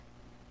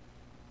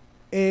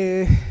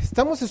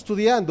Estamos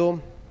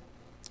estudiando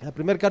la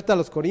primera carta a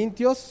los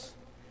Corintios.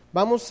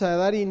 Vamos a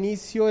dar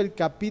inicio el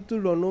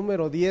capítulo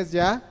número 10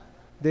 ya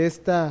de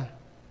esta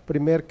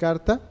primera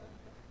carta.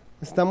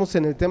 Estamos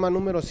en el tema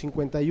número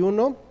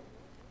 51.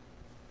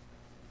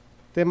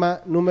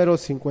 Tema número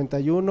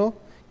 51,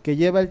 que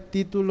lleva el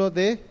título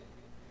de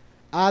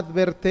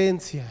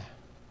advertencia.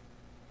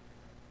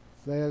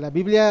 La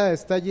Biblia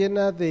está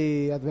llena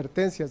de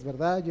advertencias,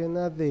 ¿verdad?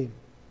 Llena de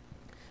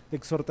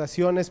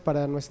exhortaciones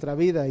para nuestra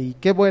vida, y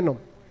qué bueno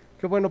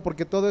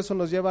porque todo eso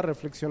nos lleva a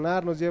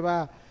reflexionar, nos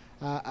lleva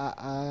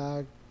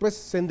a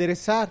pues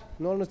enderezar,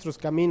 ¿no?, nuestros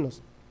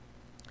caminos,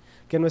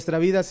 que nuestra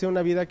vida sea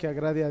una vida que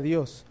agrade a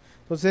Dios.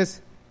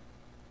 Entonces,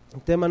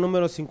 tema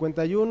número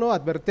 51,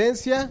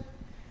 advertencia.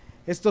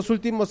 Estos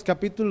últimos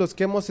capítulos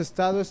que hemos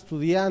estado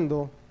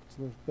estudiando,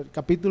 el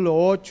capítulo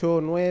 8,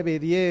 9,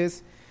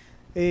 10,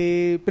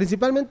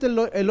 principalmente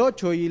el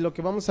 8 y lo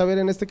que vamos a ver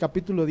en este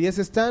capítulo 10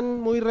 están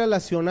muy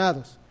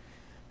relacionados.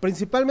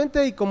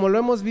 Principalmente, y como lo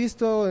hemos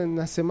visto en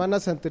las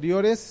semanas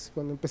anteriores,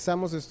 cuando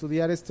empezamos a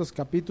estudiar estos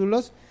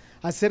capítulos,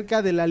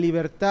 acerca de la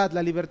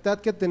libertad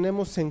que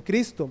tenemos en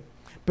Cristo,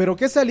 pero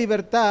que esa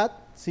libertad,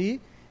 ¿sí?,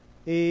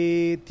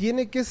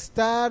 tiene que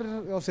estar,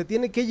 o se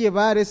tiene que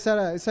llevar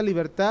esa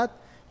libertad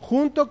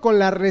junto con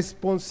la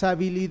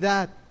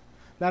responsabilidad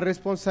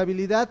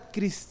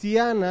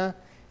cristiana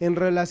en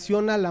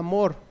relación al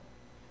amor.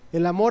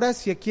 ¿El amor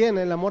hacia quién?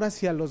 El amor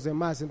hacia los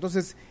demás.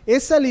 Entonces,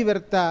 esa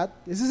libertad,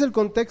 ese es el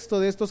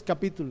contexto de estos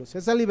capítulos,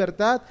 esa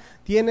libertad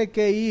tiene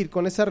que ir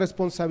con esa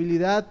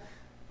responsabilidad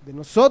de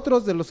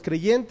nosotros, de los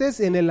creyentes,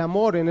 en el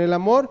amor en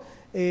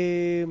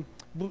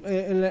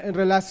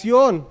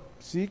relación,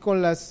 ¿sí?,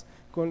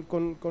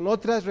 con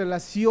otras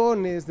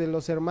relaciones de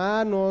los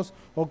hermanos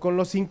o con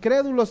los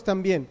incrédulos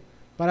también,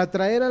 para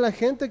traer a la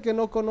gente que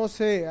no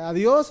conoce a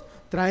Dios,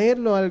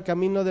 traerlo al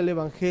camino del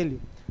Evangelio,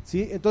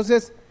 ¿sí?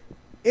 Entonces,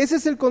 ese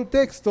es el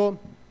contexto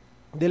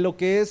de lo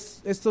que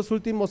es estos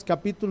últimos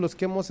capítulos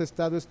que hemos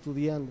estado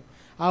estudiando.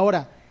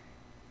 Ahora,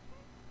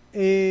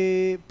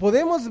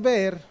 podemos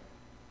ver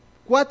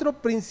 4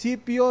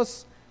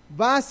 principios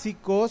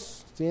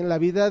básicos, ¿sí?, en la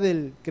vida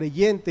del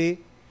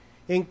creyente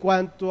en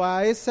cuanto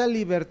a esa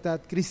libertad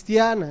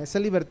cristiana, esa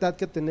libertad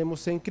que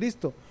tenemos en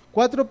Cristo.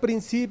 4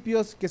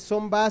 principios que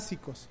son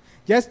básicos.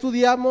 Ya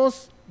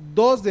estudiamos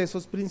 2 de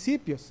esos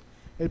principios.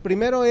 El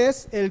primero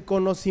es el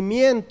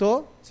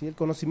conocimiento, ¿sí?, el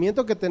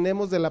conocimiento que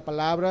tenemos de la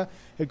palabra,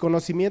 el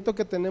conocimiento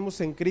que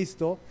tenemos en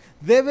Cristo,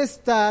 debe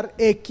estar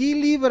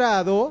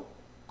equilibrado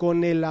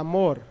con el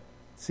amor,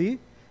 ¿sí?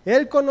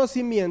 El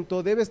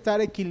conocimiento debe estar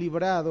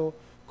equilibrado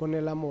con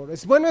el amor.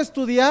 ¿Es bueno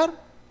estudiar?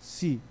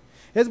 Sí.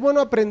 ¿Es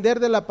bueno aprender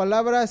de la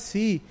palabra?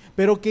 Sí,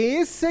 pero que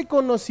ese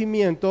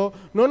conocimiento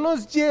no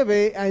nos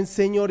lleve a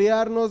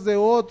enseñorearnos de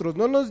otros,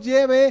 no nos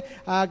lleve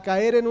a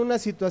caer en una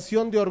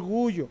situación de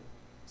orgullo,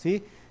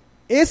 ¿sí?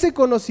 Ese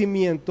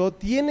conocimiento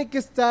tiene que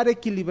estar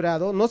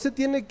equilibrado, no se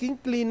tiene que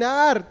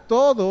inclinar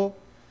todo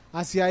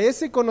hacia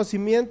ese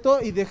conocimiento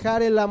y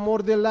dejar el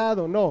amor de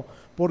lado, no,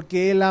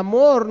 porque el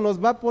amor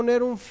nos va a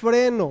poner un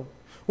freno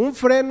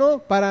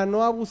para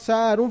no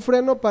abusar, un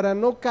freno para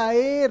no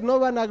caer, no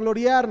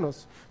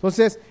vanagloriarnos.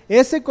 Entonces,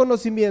 ese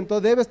conocimiento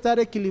debe estar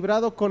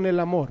equilibrado con el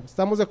amor.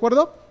 ¿Estamos de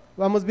acuerdo?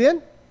 ¿Vamos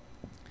bien?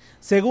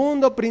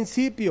 Segundo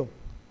principio,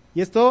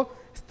 y esto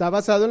está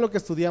basado en lo que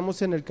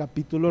estudiamos en el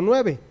capítulo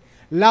 9.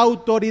 La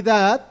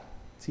autoridad,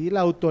 ¿sí?,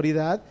 la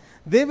autoridad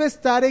debe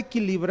estar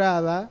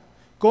equilibrada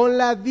con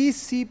la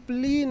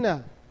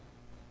disciplina.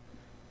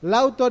 La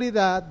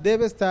autoridad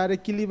debe estar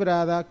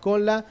equilibrada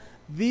con la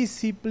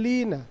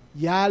disciplina.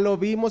 Ya lo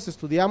vimos,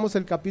 estudiamos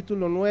el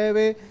capítulo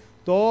 9,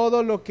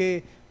 todo lo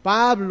que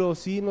Pablo,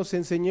 sí, nos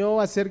enseñó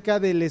acerca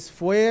del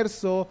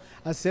esfuerzo,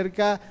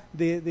 acerca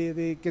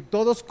de que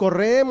todos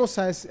corremos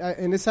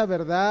en esa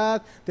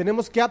verdad,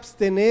 tenemos que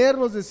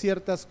abstenernos de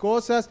ciertas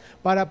cosas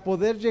para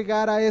poder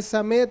llegar a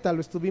esa meta.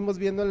 Lo estuvimos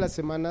viendo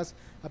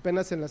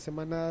apenas en las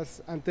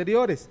semanas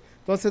anteriores.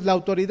 Entonces, la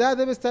autoridad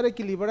debe estar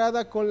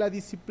equilibrada con la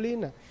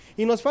disciplina.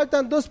 Y nos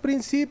faltan 2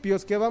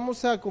 principios que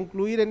vamos a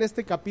concluir en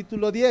este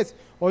capítulo 10.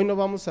 Hoy no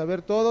vamos a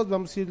ver todos,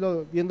 vamos a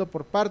irlo viendo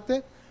por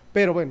parte,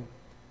 pero bueno.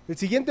 El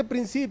siguiente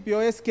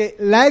principio es que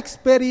la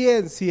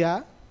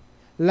experiencia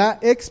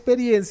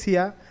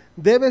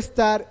debe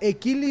estar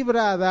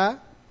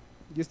equilibrada,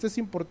 y esto es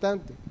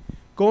importante,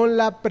 con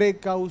la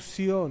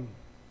precaución.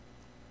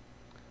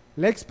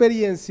 La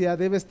experiencia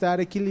debe estar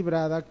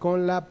equilibrada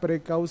con la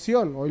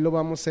precaución. Hoy lo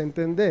vamos a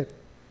entender.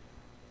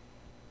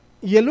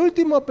 Y el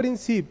último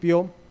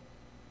principio,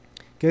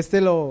 que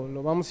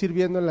lo vamos a ir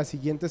viendo en las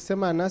siguientes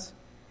semanas,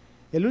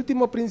 el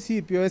último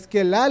principio es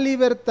que la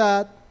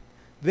libertad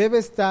debe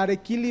estar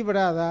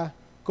equilibrada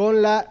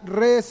con la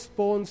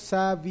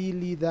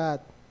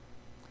responsabilidad.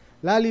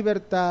 La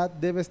libertad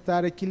debe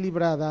estar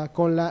equilibrada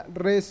con la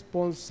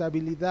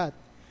responsabilidad.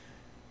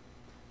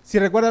 Si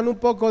recuerdan un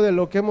poco de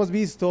lo que hemos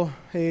visto,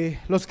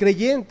 los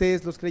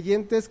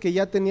creyentes que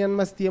ya tenían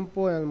más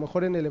tiempo a lo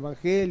mejor en el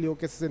Evangelio,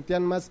 que se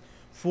sentían más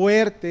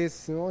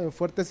fuertes, ¿no?,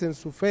 fuertes en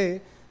su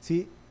fe,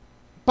 ¿sí?,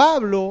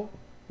 Pablo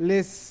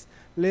les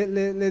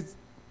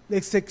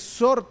les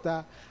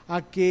exhorta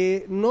a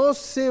que no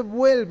se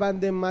vuelvan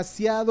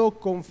demasiado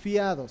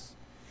confiados.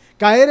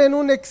 Caer en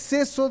un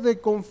exceso de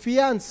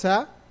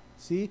confianza,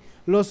 ¿sí?,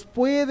 los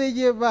puede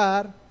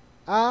llevar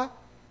a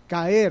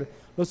caer,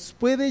 los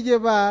puede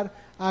llevar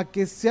a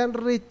que sean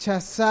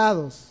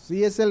rechazados,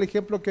 ¿sí? Es el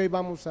ejemplo que hoy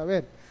vamos a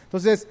ver.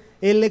 Entonces,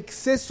 el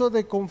exceso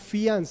de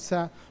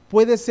confianza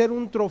puede ser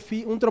un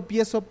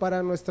tropiezo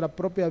para nuestra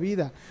propia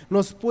vida,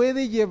 nos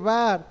puede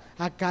llevar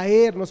a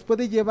caer, nos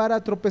puede llevar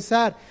a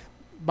tropezar.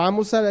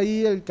 Vamos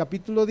ahí al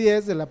capítulo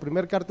 10 de la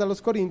primera carta a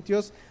los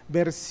Corintios,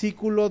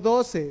 versículo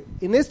 12.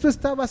 En esto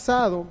está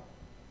basado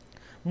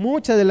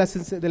mucha de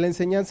la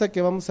enseñanza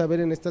que vamos a ver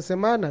en estas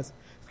semanas.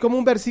 Es como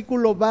un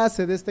versículo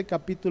base de este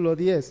capítulo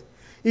 10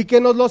 y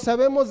que nos lo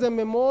sabemos de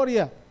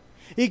memoria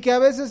y que a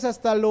veces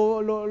hasta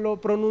lo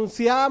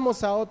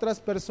pronunciamos a otras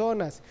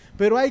personas,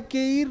 pero hay que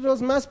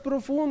irnos más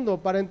profundo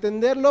para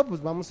entenderlo. Pues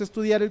vamos a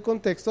estudiar el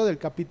contexto del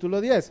capítulo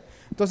 10.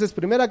 Entonces,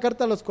 primera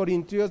carta a los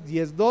Corintios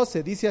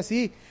 10:12 dice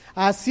así: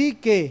 así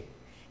que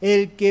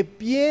el que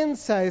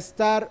piensa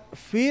estar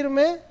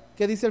firme,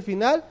 ¿qué dice al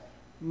final?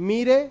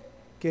 Mire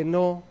que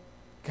no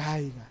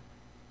caiga.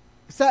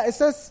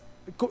 Ese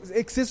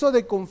exceso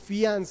de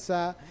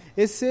confianza,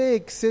 ese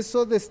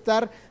exceso de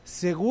estar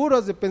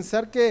seguros, de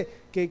pensar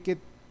que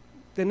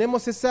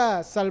tenemos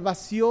esa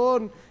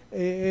salvación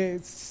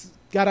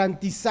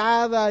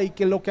garantizada y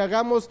que lo que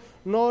hagamos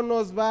no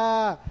nos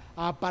va a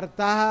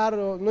apartar,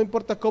 o no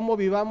importa cómo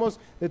vivamos,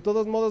 de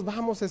todos modos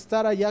vamos a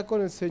estar allá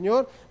con el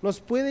Señor,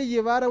 nos puede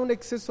llevar a un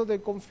exceso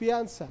de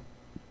confianza.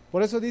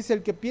 Por eso dice: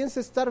 el que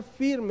piensa estar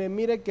firme,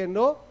 mire que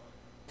no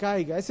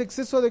caiga. Ese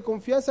exceso de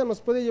confianza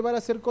nos puede llevar a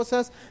hacer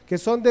cosas que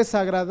son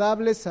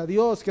desagradables a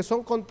Dios, que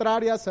son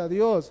contrarias a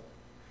Dios.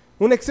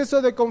 Un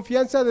exceso de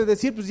confianza de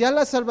decir: pues ya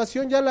la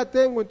salvación ya la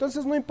tengo,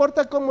 entonces no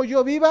importa cómo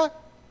yo viva,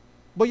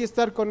 voy a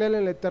estar con Él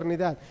en la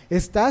eternidad.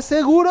 ¿Estás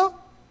seguro?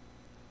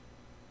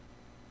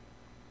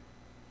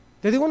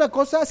 Te digo una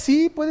cosa,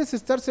 sí puedes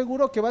estar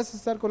seguro que vas a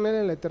estar con Él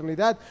en la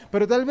eternidad,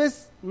 pero tal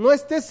vez no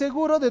estés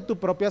seguro de tu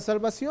propia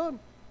salvación.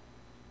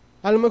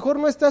 A lo mejor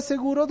no estás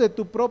seguro de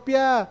tu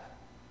propia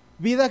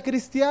vida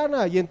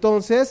cristiana, y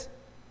entonces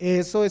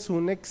eso es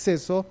un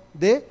exceso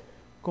de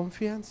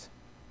confianza.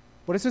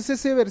 Por eso es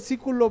ese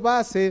versículo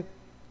base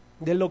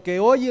de lo que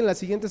hoy en las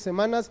siguientes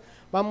semanas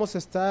vamos a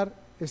estar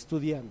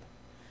estudiando.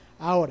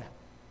 Ahora,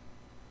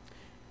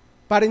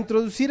 para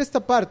introducir esta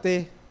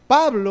parte,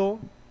 Pablo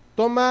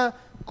toma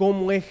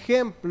como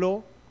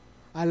ejemplo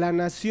a la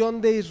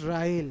nación de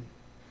Israel,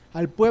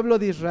 al pueblo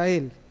de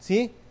Israel,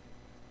 ¿sí?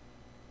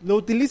 Lo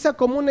utiliza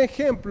como un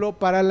ejemplo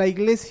para la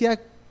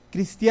iglesia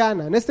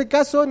cristiana, en este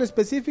caso en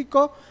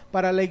específico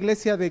para la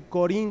iglesia de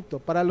Corinto,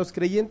 para los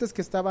creyentes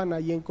que estaban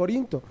ahí en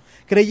Corinto,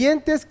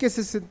 creyentes que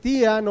se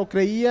sentían o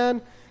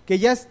creían que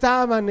ya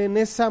estaban en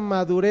esa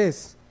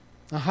madurez.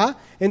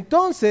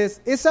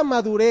 Entonces, esa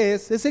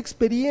madurez, esa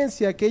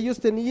experiencia que ellos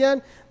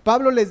tenían,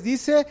 Pablo les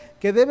dice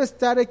que debe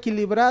estar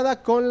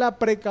equilibrada con la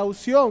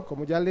precaución,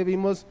 como ya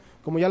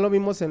lo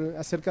vimos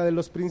acerca de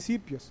los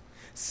principios.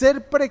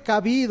 Ser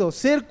precavidos,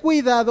 ser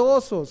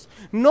cuidadosos,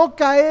 no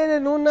caer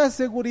en una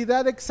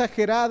seguridad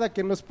exagerada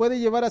que nos puede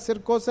llevar a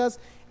hacer cosas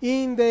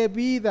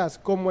indebidas,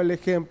 como el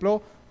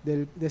ejemplo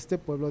de este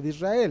pueblo de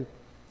Israel.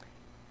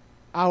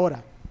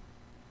 Ahora,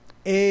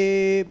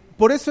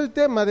 por eso el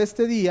tema de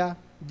este día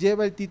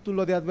lleva el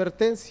título de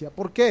advertencia.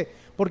 ¿Por qué?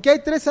 Porque hay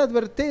 3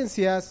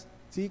 advertencias,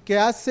 ¿sí?, que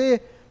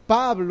hace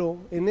Pablo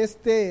en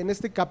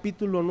este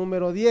capítulo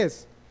número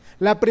 10.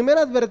 La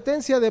primera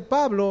advertencia de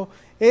Pablo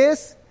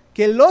es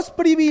que los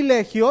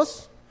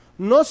privilegios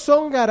no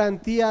son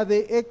garantía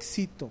de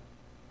éxito,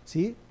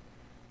 ¿sí?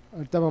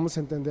 Ahorita vamos a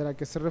entender a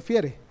qué se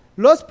refiere.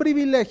 Los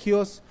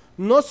privilegios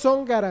no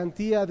son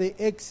garantía de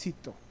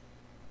éxito.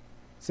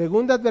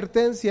 Segunda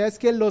advertencia es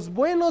que los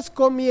buenos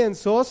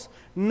comienzos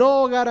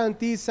no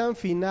garantizan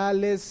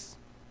finales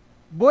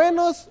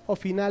buenos o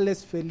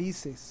finales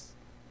felices,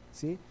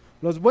 ¿sí?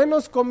 Los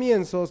buenos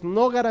comienzos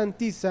no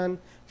garantizan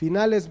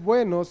finales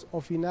buenos o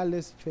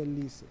finales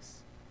felices.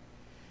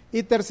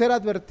 Y tercera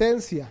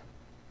advertencia: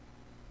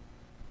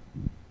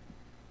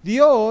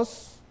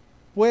 Dios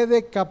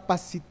puede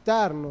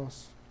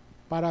capacitarnos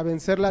para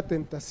vencer la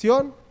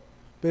tentación,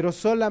 pero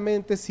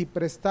solamente si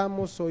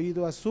prestamos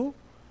oído a su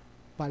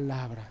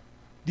palabra.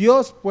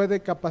 Dios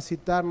puede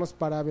capacitarnos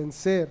para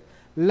vencer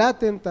la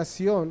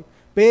tentación,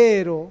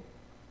 pero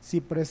si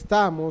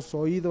prestamos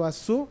oído a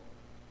su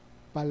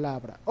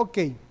palabra. Ok.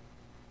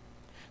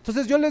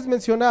 Entonces yo les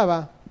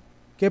mencionaba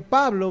que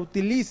Pablo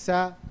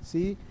utiliza,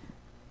 ¿sí?,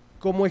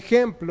 como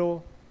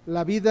ejemplo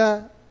la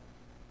vida,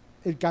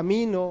 el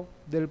camino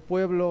del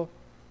pueblo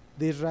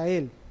de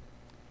Israel.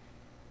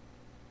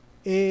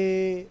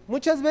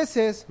 Muchas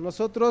veces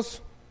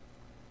nosotros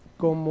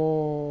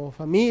como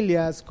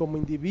familias, como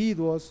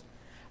individuos,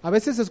 a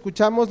veces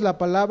escuchamos la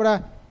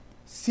palabra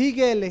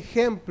sigue el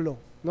ejemplo,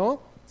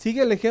 ¿no?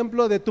 Sigue el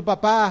ejemplo de tu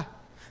papá,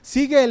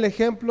 sigue el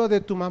ejemplo de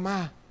tu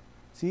mamá,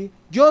 ¿sí?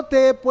 Yo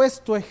te he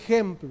puesto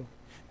ejemplo.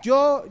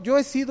 Yo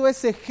he sido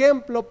ese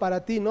ejemplo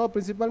para ti, ¿no?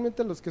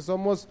 Principalmente los que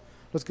somos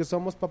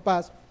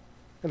papás.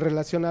 en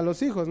relación a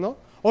los hijos, ¿no?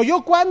 O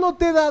yo, ¿cuándo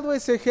te he dado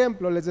ese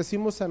ejemplo? Les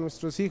decimos a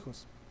nuestros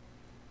hijos.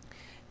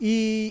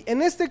 Y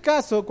en este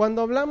caso,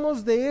 cuando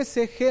hablamos de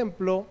ese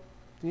ejemplo,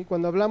 ¿sí?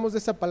 Cuando hablamos de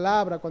esa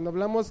palabra, cuando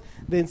hablamos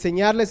de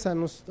enseñarles a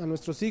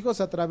nuestros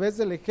hijos a través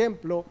del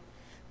ejemplo,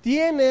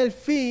 tiene el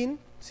fin,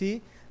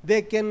 ¿sí?,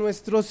 de que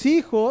nuestros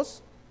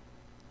hijos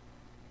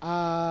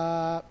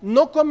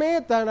no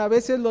cometan a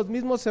veces los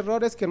mismos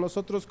errores que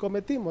nosotros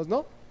cometimos,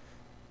 ¿no?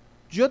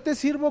 Yo te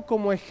sirvo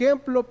como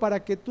ejemplo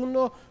para que tú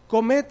no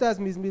cometas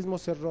mis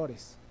mismos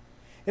errores.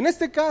 En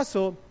este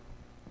caso,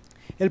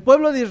 el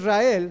pueblo de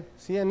Israel,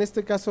 ¿sí?, en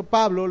este caso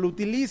Pablo lo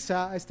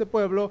utiliza a este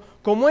pueblo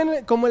como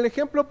el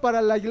ejemplo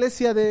para la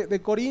iglesia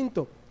de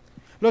Corinto.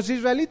 Los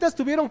israelitas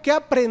tuvieron que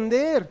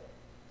aprender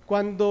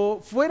cuando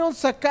fueron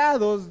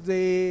sacados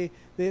de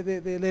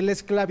la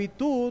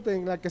esclavitud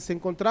en la que se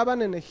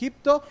encontraban en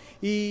Egipto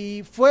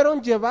y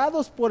fueron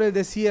llevados por el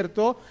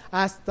desierto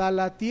hasta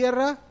la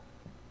tierra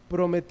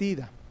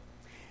prometida.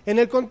 En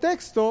el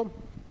contexto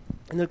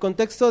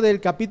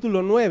del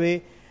capítulo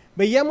 9,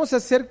 veíamos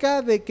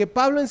acerca de que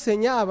Pablo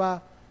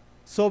enseñaba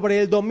sobre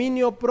el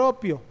dominio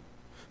propio,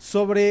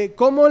 sobre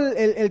cómo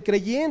el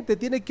creyente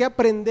tiene que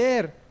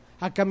aprender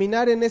a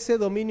caminar en ese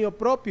dominio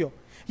propio.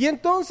 Y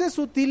entonces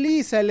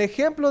utiliza el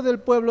ejemplo del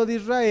pueblo de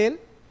Israel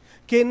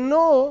que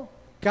no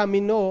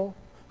caminó,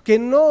 que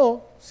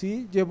no,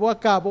 ¿sí?, llevó a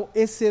cabo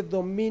ese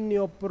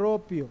dominio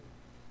propio.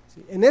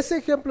 ¿Sí? En ese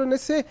ejemplo,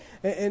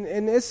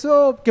 en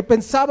eso que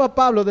pensaba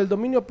Pablo del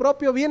dominio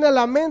propio, viene a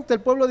la mente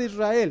el pueblo de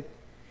Israel.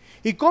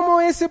 Y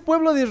cómo ese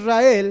pueblo de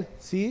Israel,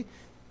 ¿sí?,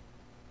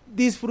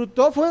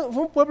 disfrutó, fue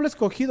un pueblo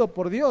escogido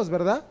por Dios,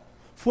 ¿verdad?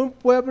 Fue un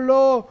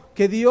pueblo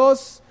que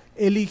Dios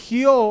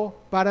eligió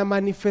para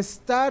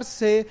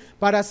manifestarse,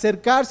 para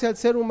acercarse al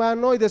ser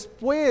humano y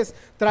después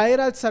traer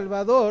al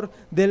Salvador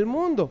del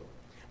mundo.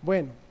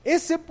 Bueno,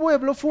 ese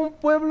pueblo fue un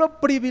pueblo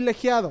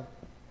privilegiado,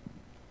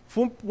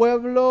 fue un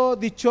pueblo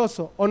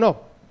dichoso, ¿o no?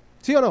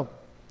 ¿Sí o no?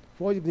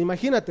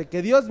 Imagínate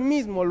que Dios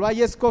mismo lo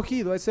haya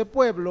escogido, ese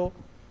pueblo,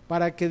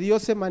 para que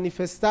Dios se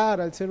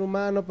manifestara al ser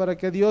humano, para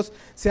que Dios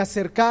se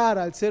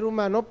acercara al ser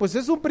humano, pues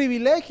es un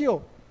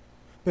privilegio.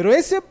 Pero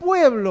ese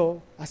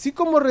pueblo, así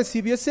como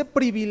recibió ese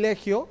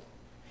privilegio,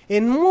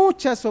 en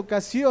muchas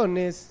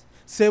ocasiones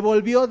se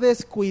volvió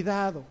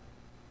descuidado.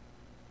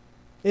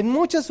 En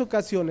muchas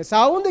ocasiones,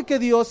 aún de que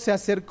Dios se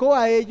acercó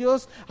a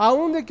ellos,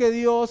 aún de que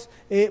Dios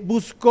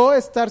buscó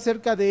estar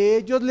cerca de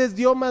ellos, les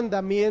dio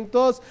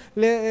mandamientos,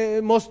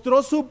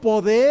 mostró su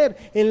poder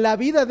en la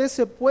vida de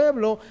ese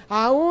pueblo,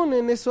 aún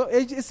en eso,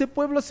 ese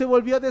pueblo se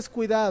volvió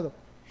descuidado.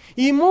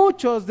 Y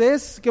muchos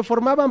que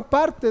formaban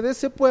parte de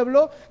ese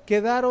pueblo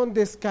quedaron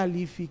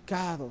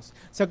descalificados.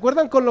 ¿Se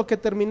acuerdan con lo que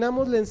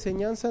terminamos la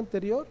enseñanza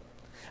anterior?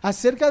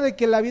 Acerca de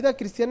que la vida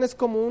cristiana es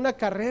como una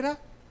carrera,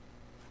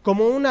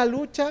 como una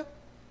lucha.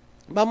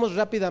 Vamos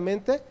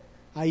rápidamente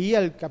ahí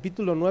al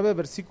capítulo 9,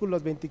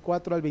 versículos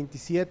 24 al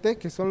 27,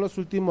 que son los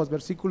últimos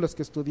versículos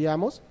que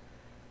estudiamos.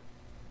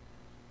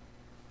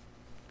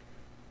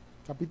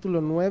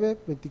 Capítulo 9,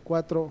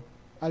 24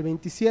 al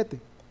 27.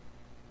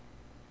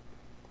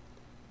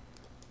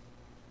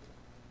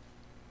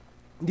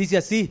 Dice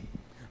así: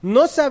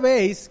 ¿no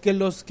sabéis que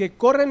los que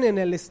corren en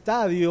el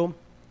estadio,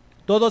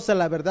 todos a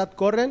la verdad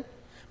corren,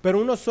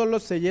 pero uno solo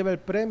se lleva el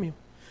premio?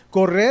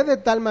 Corred de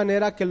tal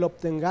manera que lo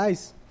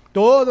obtengáis.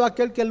 Todo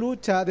aquel que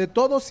lucha, de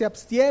todo se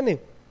abstiene.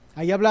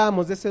 Ahí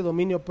hablábamos de ese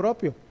dominio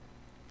propio.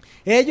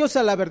 Ellos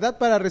a la verdad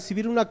para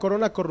recibir una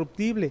corona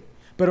corruptible,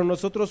 pero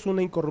nosotros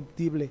una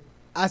incorruptible.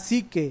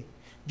 Así que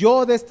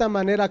yo de esta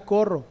manera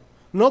corro,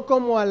 no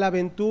como a la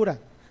aventura.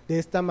 De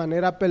esta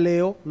manera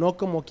peleo, no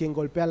como quien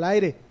golpea al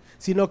aire,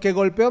 sino que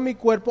golpeo mi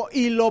cuerpo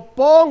y lo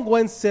pongo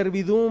en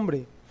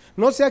servidumbre.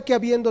 No sea que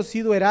habiendo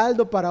sido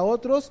heraldo para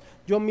otros,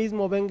 yo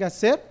mismo venga a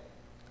ser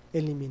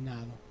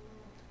eliminado.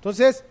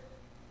 Entonces,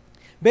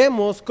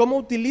 vemos cómo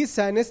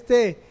utiliza en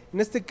este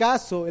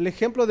caso el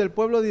ejemplo del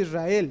pueblo de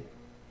Israel.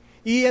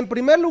 Y en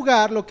primer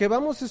lugar, lo que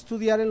vamos a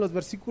estudiar en los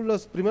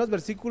primeros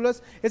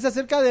versículos, es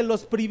acerca de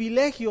los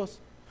privilegios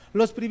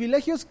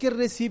que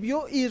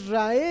recibió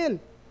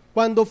Israel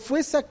cuando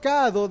fue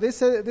sacado de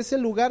ese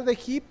lugar de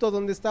Egipto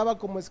donde estaba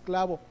como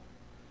esclavo.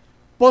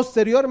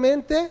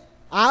 Posteriormente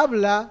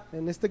habla,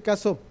 en este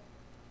caso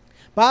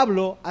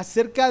Pablo,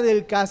 acerca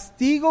del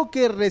castigo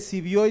que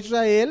recibió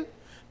Israel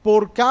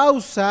por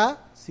causa,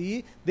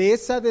 ¿sí?, de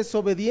esa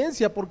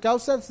desobediencia, por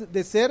causa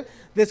de ser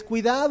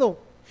descuidado.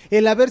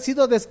 El haber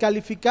sido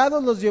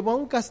descalificados los llevó a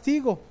un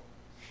castigo.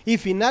 Y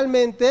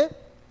finalmente,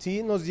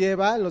 ¿sí?, nos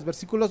lleva en los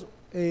versículos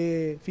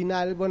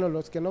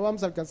los que no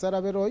vamos a alcanzar a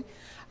ver hoy,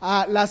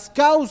 a las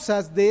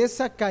causas de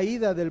esa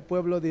caída del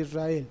pueblo de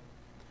Israel.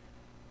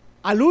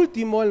 Al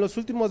último, en los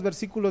últimos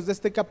versículos de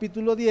este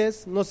capítulo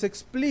 10, nos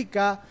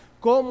explica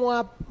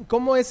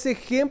cómo ese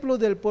ejemplo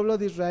del pueblo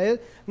de Israel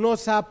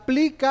nos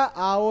aplica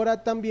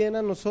ahora también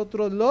a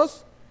nosotros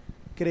los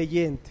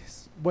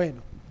creyentes.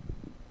 Bueno,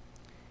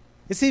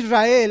 ese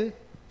Israel,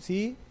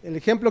 ¿sí?, el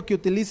ejemplo que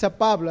utiliza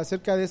Pablo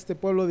acerca de este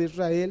pueblo de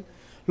Israel,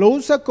 lo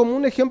usa como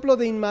un ejemplo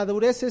de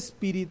inmadurez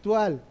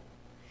espiritual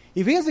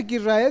Y fíjense que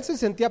Israel se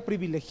sentía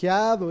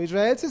privilegiado,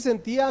 Israel se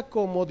sentía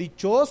como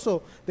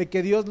dichoso de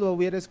que Dios lo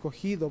hubiera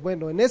escogido.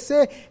 Bueno, en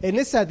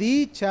esa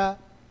dicha,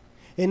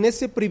 en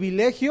ese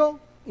privilegio,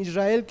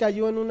 Israel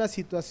cayó en una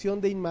situación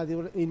de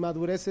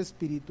inmadurez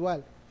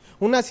espiritual,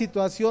 una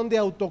situación de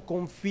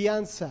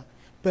autoconfianza,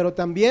 pero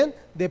también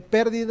de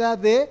pérdida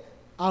de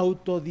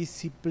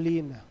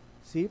autodisciplina,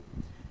 ¿sí?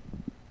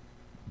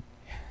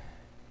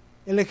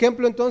 El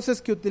ejemplo entonces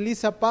que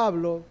utiliza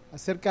Pablo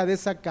acerca de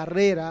esa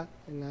carrera,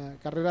 en la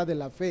carrera de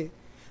la fe,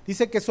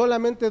 dice que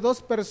solamente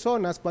 2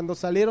 personas, cuando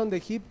salieron de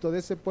Egipto, de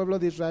ese pueblo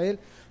de Israel,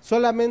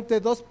 solamente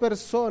 2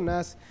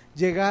 personas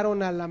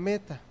llegaron a la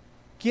meta.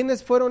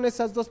 ¿Quiénes fueron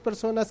esas 2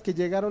 personas que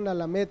llegaron a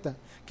la meta,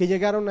 que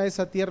llegaron a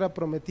esa tierra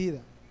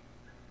prometida?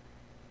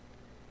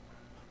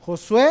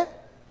 Josué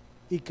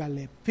y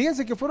Caleb.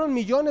 Fíjense que fueron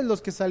millones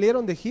los que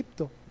salieron de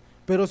Egipto,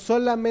 pero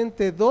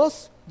solamente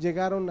 2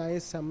 llegaron a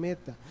esa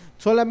meta.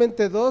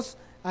 Solamente 2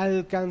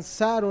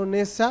 alcanzaron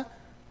esa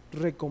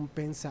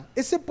recompensa.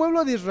 Ese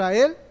pueblo de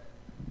Israel,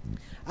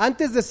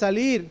 antes de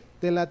salir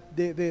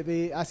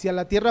hacia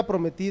la tierra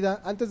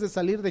prometida, antes de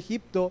salir de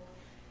Egipto,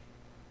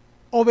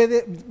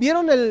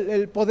 vieron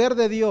el poder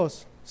de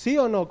Dios, ¿sí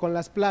o no? Con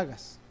las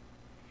plagas.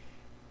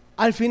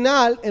 Al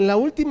final, en la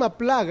última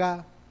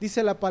plaga,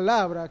 dice la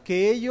palabra,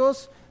 que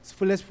ellos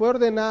les fue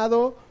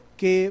ordenado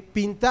que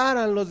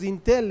pintaran los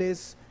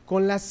dinteles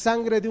con la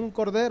sangre de un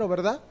cordero,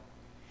 ¿verdad?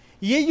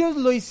 Y ellos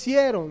lo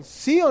hicieron,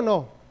 ¿sí o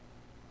no?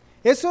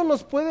 Eso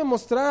nos puede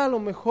mostrar a lo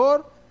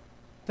mejor,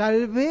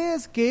 tal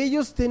vez que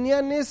ellos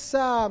tenían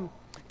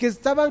que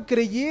estaban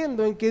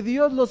creyendo en que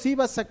Dios los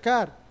iba a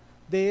sacar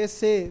de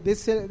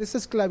esa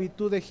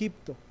esclavitud de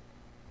Egipto.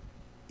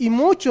 Y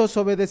muchos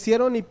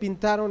obedecieron y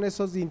pintaron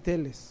esos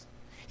dinteles.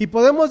 Y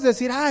podemos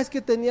decir, es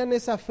que tenían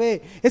esa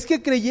fe, es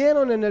que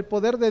creyeron en el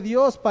poder de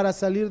Dios para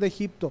salir de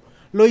Egipto.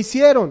 Lo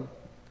hicieron,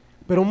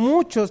 pero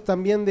muchos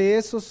también de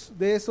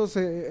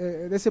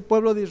ese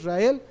pueblo de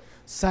Israel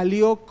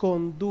salió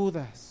con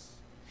dudas.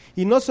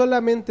 Y no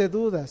solamente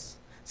dudas,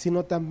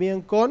 sino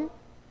también con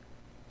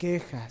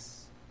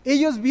quejas.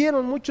 Ellos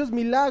vieron muchos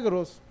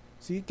milagros,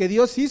 ¿sí?, que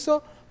Dios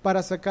hizo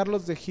para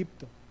sacarlos de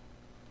Egipto,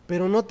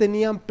 pero no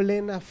tenían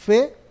plena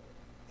fe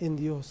en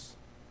Dios.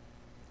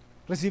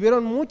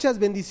 Recibieron muchas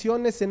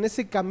bendiciones en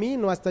ese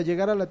camino hasta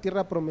llegar a la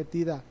tierra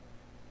prometida,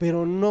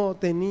 pero no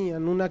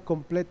tenían una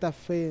completa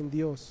fe en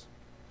Dios.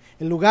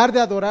 En lugar de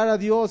adorar a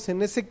Dios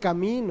en ese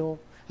camino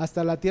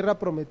hasta la tierra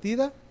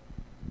prometida,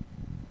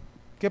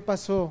 ¿qué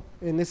pasó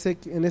en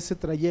ese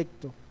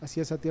trayecto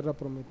hacia esa tierra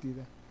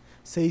prometida?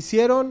 Se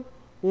hicieron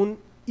un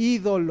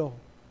ídolo,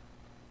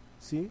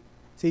 ¿sí?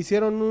 Se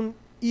hicieron un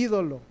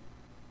ídolo,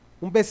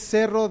 un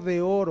becerro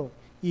de oro,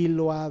 y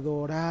lo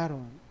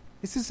adoraron.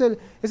 Ese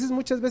es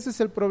muchas veces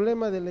el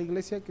problema de la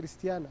iglesia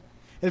cristiana.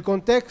 El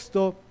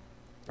contexto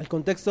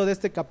de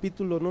este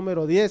capítulo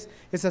número 10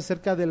 es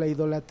acerca de la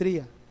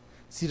idolatría.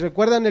 Si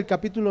recuerdan, el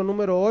capítulo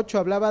número 8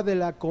 hablaba de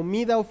la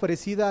comida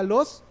ofrecida a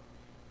los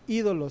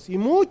ídolos, y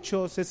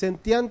muchos se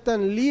sentían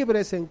tan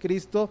libres en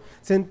Cristo,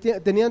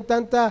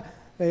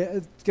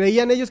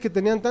 creían ellos que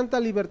tenían tanta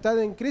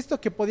libertad en Cristo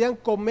que podían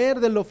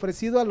comer de lo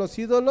ofrecido a los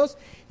ídolos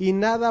y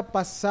nada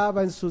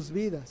pasaba en sus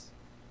vidas.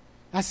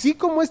 Así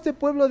como este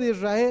pueblo de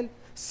Israel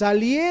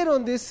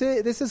salieron de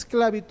esa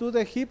esclavitud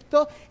de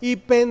Egipto y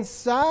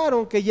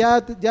pensaron que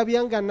ya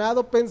habían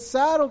ganado,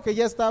 pensaron que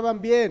ya estaban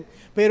bien,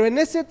 pero en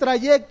ese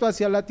trayecto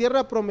hacia la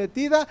tierra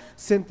prometida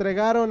se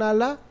entregaron a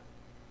la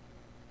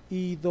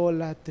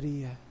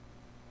idolatría.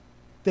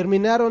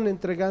 Terminaron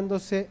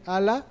entregándose a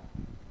la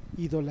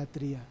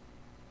idolatría.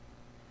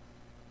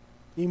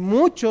 Y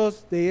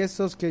muchos de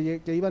esos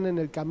que iban en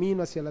el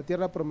camino hacia la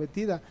tierra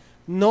prometida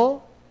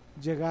no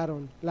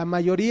llegaron. La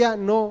mayoría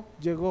no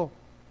llegó.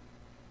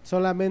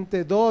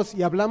 Solamente 2,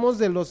 y hablamos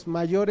de los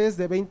mayores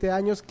de 20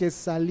 años que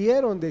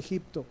salieron de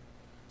Egipto.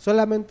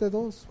 Solamente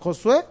 2,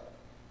 Josué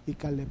y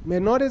Caleb.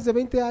 Menores de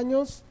 20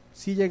 años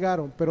sí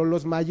llegaron, pero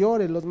los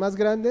mayores, los más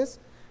grandes,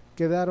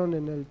 quedaron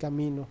en el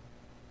camino.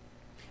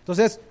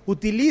 Entonces,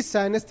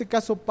 utiliza en este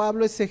caso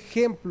Pablo ese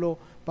ejemplo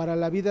para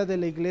la vida de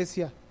la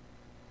iglesia.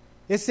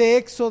 Ese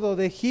éxodo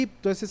de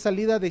Egipto, esa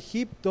salida de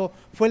Egipto,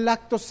 fue el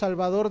acto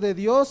salvador de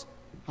Dios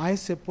a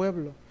ese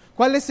pueblo.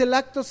 ¿Cuál es el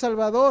acto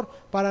salvador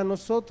para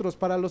nosotros,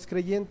 para los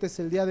creyentes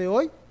el día de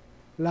hoy?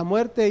 La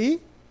muerte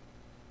y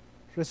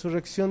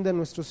resurrección de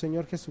nuestro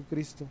Señor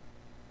Jesucristo,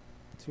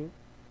 ¿sí?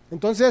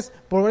 Entonces,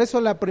 por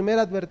eso la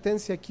primera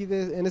advertencia aquí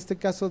en este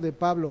caso de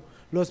Pablo: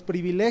 los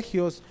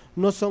privilegios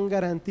no son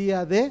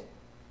garantía de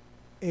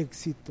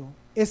éxito.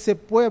 Ese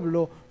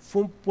pueblo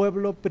fue un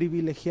pueblo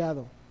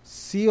privilegiado,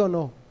 ¿sí o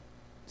no?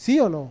 ¿Sí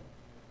o no?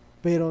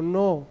 Pero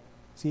no,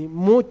 ¿sí?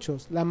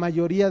 Muchos, la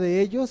mayoría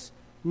de ellos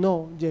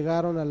no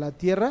llegaron a la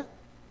tierra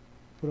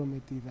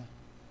prometida.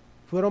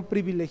 Fueron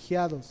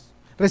privilegiados,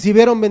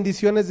 recibieron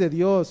bendiciones de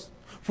Dios,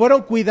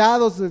 fueron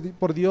cuidados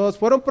por Dios,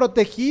 fueron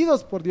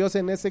protegidos por Dios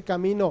en ese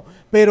camino,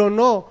 pero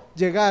no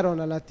llegaron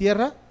a la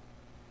tierra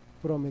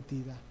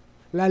prometida.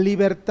 La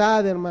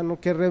libertad, hermano,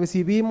 que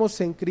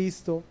recibimos en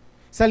Cristo,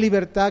 esa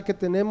libertad que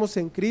tenemos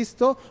en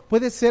Cristo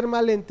puede ser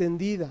mal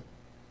entendida.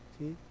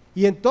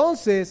 Y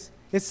entonces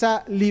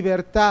esa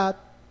libertad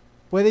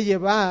puede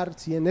llevar,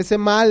 si en ese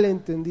mal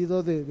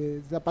entendido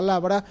de la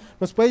palabra,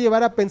 nos puede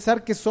llevar a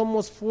pensar que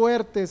somos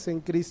fuertes en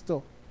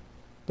Cristo.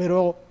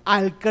 Pero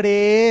al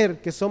creer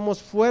que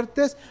somos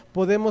fuertes,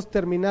 podemos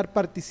terminar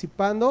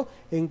participando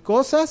en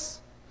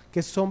cosas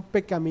que son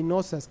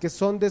pecaminosas, que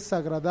son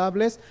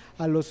desagradables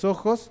a los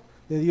ojos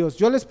de Dios.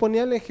 Yo les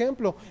ponía el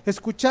ejemplo,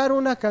 escuchar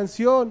una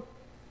canción.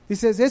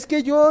 Dices, es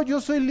que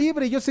yo soy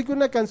libre, yo sé que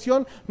una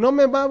canción no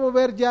me va a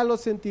mover ya los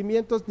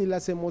sentimientos ni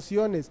las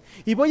emociones.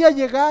 Y voy a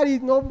llegar y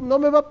no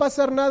me va a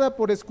pasar nada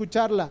por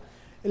escucharla.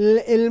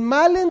 El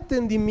mal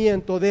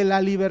entendimiento de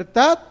la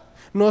libertad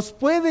nos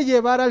puede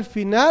llevar al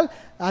final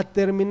a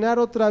terminar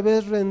otra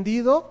vez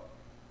rendido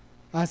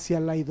hacia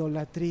la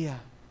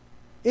idolatría.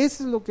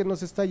 Eso es lo que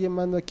nos está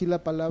llamando aquí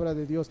la palabra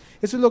de Dios.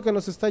 Eso es lo que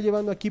nos está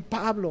llevando aquí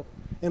Pablo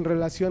en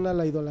relación a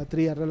la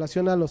idolatría, en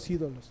relación a los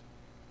ídolos.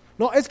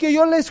 No, es que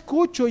yo la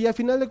escucho y al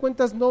final de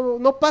cuentas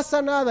no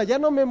pasa nada, ya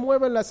no me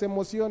mueven las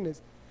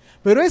emociones.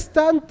 Pero es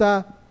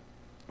tanta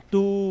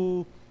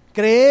tu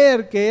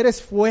creer que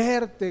eres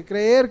fuerte,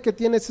 creer que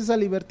tienes esa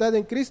libertad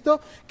en Cristo,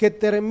 que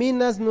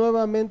terminas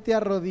nuevamente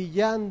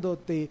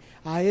arrodillándote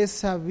a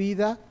esa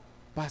vida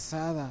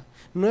pasada.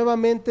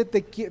 Nuevamente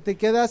te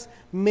quedas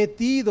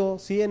metido,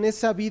 ¿sí?, en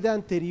esa vida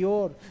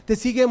anterior. Te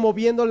sigue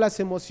moviendo las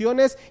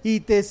emociones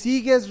y te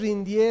sigues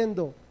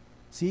rindiendo,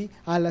 ¿sí?,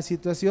 a la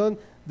situación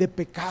de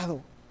pecado.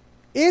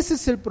 Ese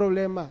es el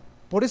problema.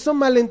 Por eso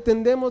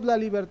malentendemos la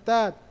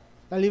libertad.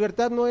 La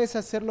libertad no es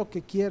hacer lo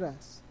que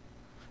quieras.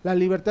 La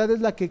libertad es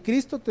la que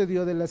Cristo te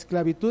dio de la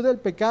esclavitud del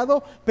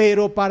pecado,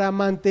 pero para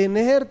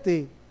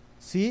mantenerte,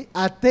 ¿sí?,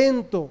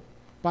 atento,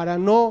 para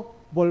no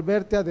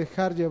volverte a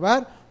dejar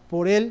llevar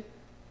por el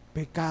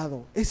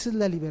pecado. Esa es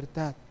la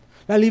libertad.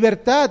 La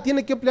libertad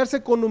tiene que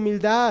emplearse con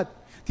humildad,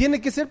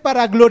 tiene que ser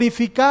para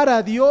glorificar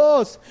a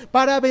Dios,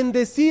 para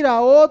bendecir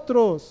a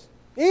otros.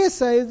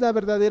 Esa es la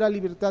verdadera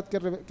libertad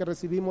que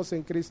recibimos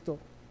en Cristo.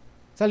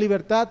 Esa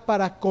libertad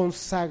para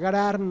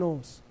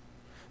consagrarnos,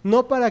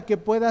 no para que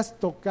puedas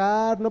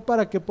tocar, no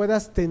para que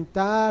puedas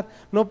tentar,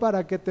 no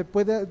para que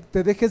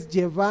te dejes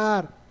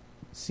llevar,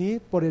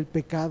 ¿sí?, por el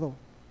pecado.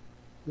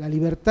 La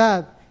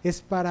libertad es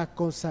para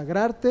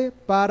consagrarte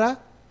para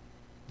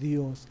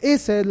Dios.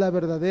 Esa es la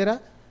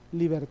verdadera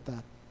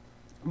libertad.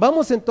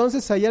 Vamos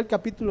entonces allá al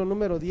capítulo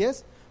número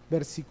 10,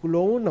 versículo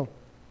 1.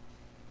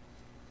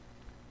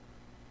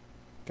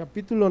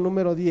 Capítulo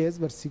número 10,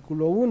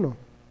 versículo 1.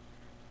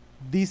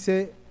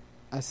 Dice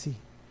así: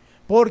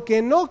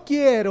 porque no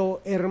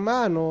quiero,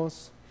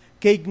 hermanos,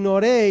 que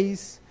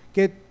ignoréis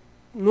que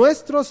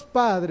nuestros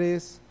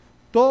padres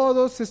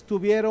todos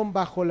estuvieron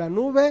bajo la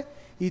nube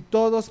y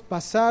todos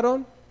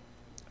pasaron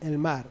el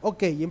mar.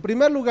 Ok, en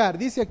primer lugar,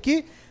 dice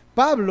aquí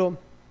Pablo,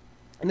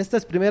 en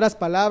estas primeras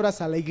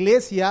palabras a la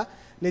iglesia,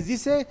 les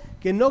dice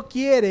que no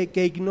quiere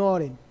que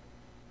ignoren.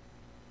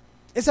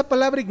 Esa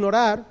palabra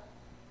ignorar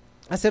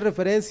hace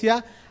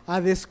referencia a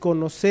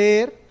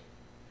desconocer,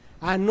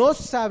 a no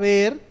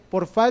saber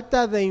por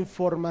falta de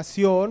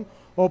información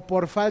o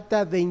por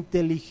falta de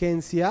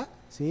inteligencia,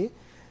 ¿sí?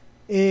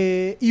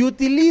 Y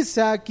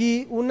utiliza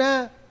aquí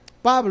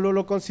Pablo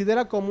lo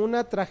considera como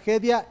una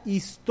tragedia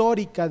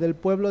histórica del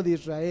pueblo de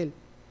Israel,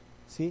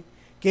 ¿sí?,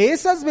 que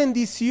esas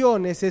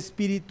bendiciones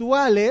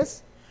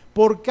espirituales,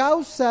 por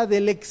causa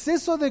del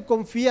exceso de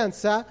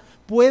confianza,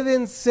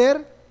 pueden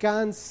ser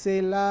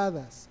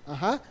canceladas.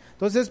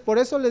 Entonces, por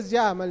eso les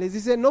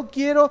dice, no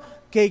quiero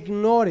que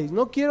ignores,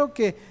 no quiero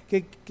que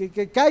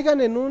caigan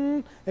en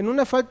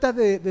una falta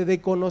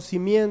de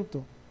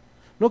conocimiento,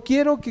 no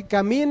quiero que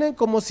caminen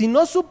como si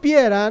no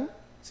supieran,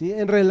 ¿sí?,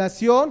 en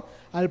relación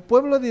al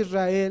pueblo de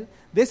Israel,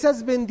 de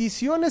esas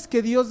bendiciones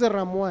que Dios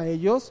derramó a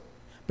ellos,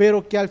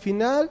 pero que al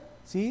final,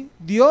 ¿sí?,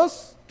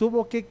 Dios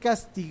tuvo que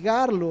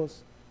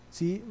castigarlos,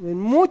 ¿sí?, en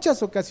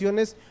muchas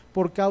ocasiones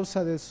por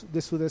causa de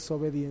su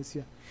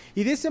desobediencia.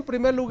 Y dice en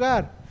primer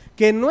lugar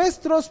que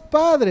nuestros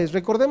padres,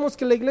 recordemos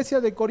que la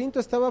iglesia de Corinto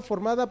estaba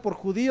formada por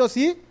judíos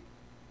y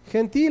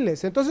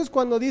gentiles. Entonces,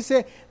 cuando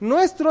dice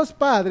nuestros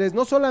padres,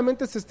 no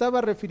solamente se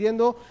estaba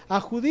refiriendo a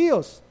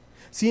judíos,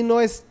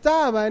 sino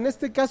estaba en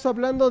este caso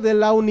hablando de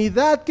la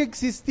unidad que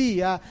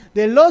existía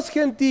de los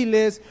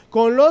gentiles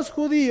con los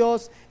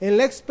judíos en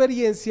la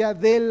experiencia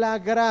de la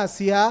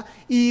gracia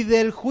y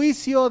del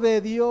juicio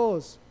de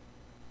Dios.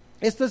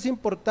 Esto es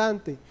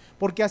importante,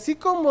 porque así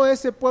como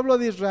ese pueblo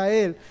de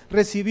Israel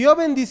recibió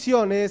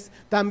bendiciones,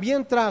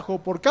 también trajo,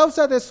 por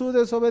causa de su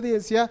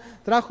desobediencia,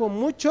 trajo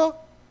mucho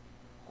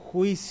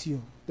juicio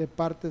de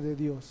parte de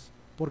Dios.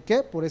 ¿Por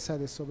qué? Por esa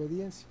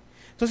desobediencia.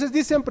 Entonces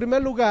dice en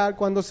primer lugar,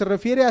 cuando se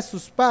refiere a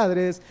sus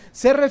padres,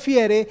 se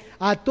refiere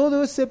a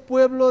todo ese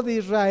pueblo de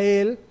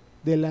Israel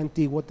del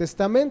Antiguo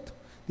Testamento.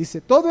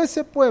 Dice, todo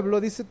ese pueblo,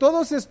 dice,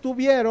 todos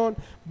estuvieron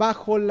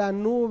bajo la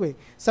nube.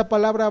 Esa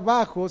palabra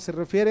bajo se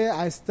refiere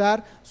a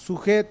estar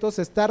sujetos,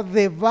 a estar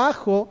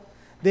debajo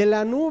de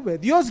la nube.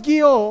 Dios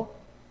guió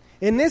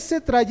en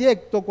ese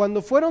trayecto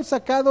cuando fueron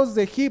sacados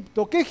de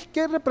Egipto.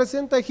 ¿Qué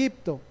representa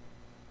Egipto?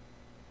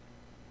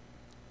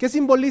 ¿Qué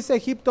simboliza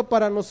Egipto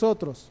para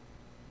nosotros?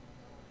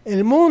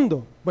 el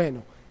mundo.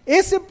 Bueno,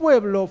 ese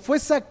pueblo fue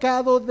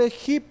sacado de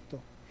Egipto.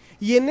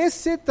 Y en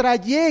ese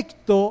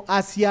trayecto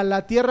hacia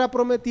la tierra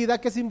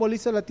prometida, ¿qué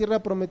simboliza la tierra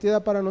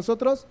prometida para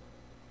nosotros?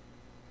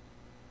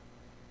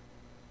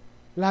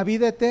 La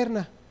vida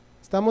eterna.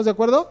 ¿Estamos de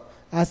acuerdo?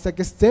 Hasta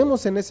que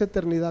estemos en esa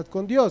eternidad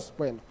con Dios.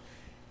 Bueno,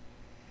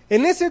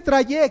 en ese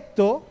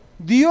trayecto,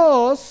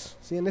 Dios,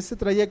 ¿sí? En ese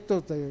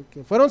trayecto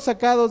que fueron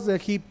sacados de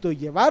Egipto y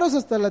llevados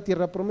hasta la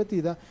tierra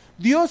prometida,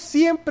 Dios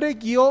siempre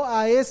guió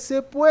a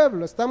ese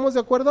pueblo. ¿Estamos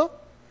de acuerdo?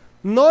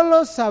 No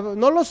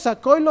los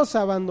sacó y los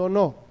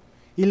abandonó.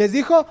 Y les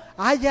dijo,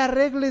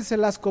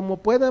 arréglenselas como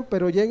puedan,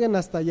 pero lleguen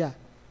hasta allá.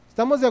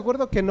 ¿Estamos de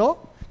acuerdo que no?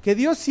 Que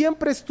Dios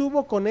siempre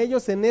estuvo con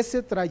ellos en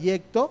ese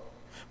trayecto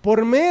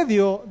por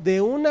medio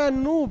de una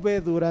nube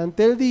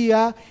durante el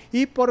día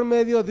y por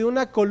medio de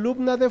una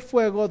columna de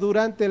fuego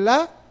durante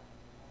la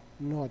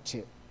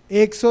noche.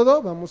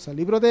 Éxodo, vamos al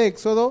libro de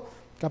Éxodo,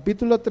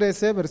 capítulo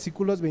 13,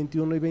 versículos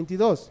 21 y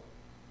 22.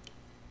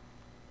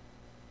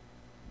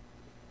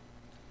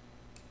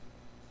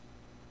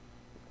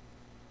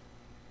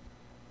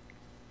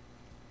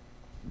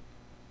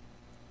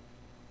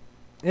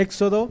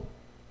 Éxodo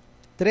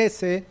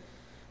 13,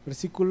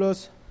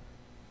 versículos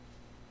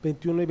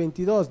 21 y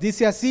 22.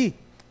 Dice así: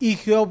 y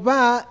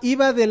Jehová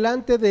iba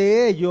delante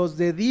de ellos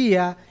de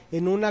día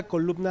en una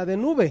columna de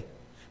nube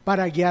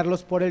para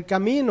guiarlos por el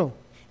camino,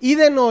 y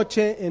de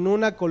noche en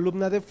una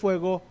columna de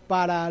fuego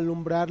para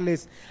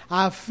alumbrarles,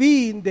 a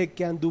fin de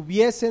que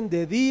anduviesen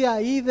de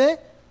día y de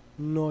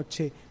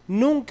noche.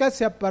 Nunca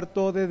se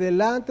apartó de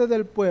delante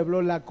del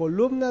pueblo la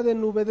columna de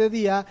nube de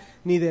día,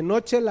 ni de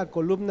noche la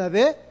columna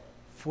de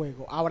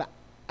fuego. Ahora,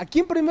 aquí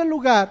en primer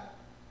lugar,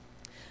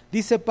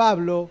 dice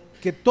Pablo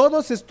que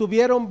todos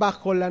estuvieron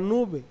bajo la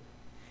nube.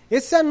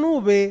 Esa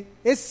nube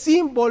es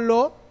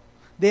símbolo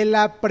de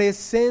la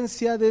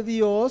presencia de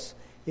Dios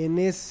en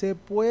ese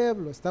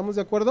pueblo. ¿Estamos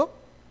de acuerdo?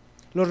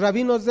 Los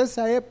rabinos de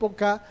esa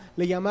época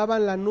le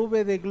llamaban la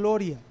nube de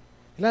gloria.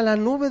 Era la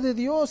nube de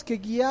Dios que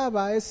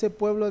guiaba a ese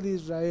pueblo de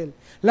Israel.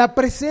 La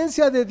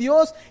presencia de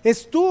Dios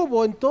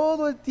estuvo en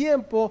todo el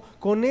tiempo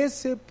con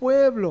ese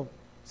pueblo,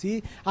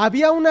 ¿sí?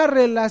 Había una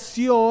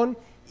relación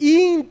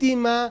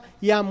íntima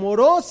y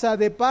amorosa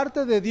de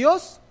parte de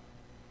Dios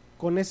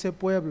con ese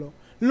pueblo.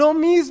 Lo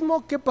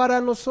mismo que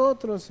para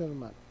nosotros,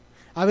 hermano.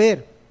 A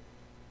ver,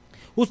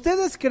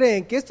 ¿ustedes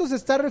creen que esto se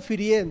está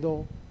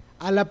refiriendo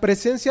a la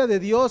presencia de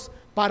Dios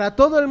para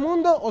todo el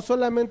mundo o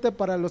solamente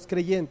para los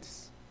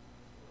creyentes?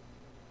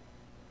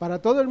 ¿Para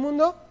todo el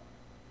mundo?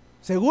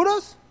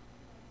 ¿Seguros?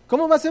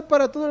 ¿Cómo va a ser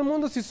para todo el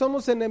mundo si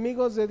somos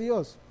enemigos de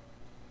Dios?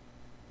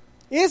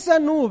 Esa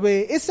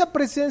nube, esa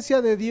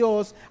presencia de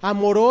Dios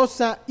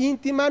amorosa,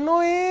 íntima,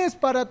 no es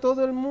para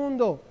todo el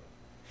mundo.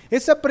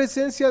 Esa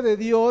presencia de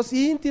Dios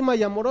íntima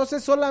y amorosa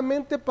es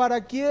solamente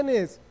para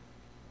 ¿quiénes?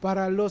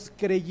 Para los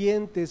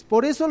creyentes.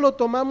 Por eso lo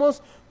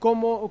tomamos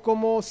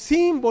como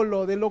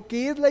símbolo de lo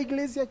que es la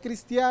iglesia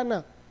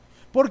cristiana.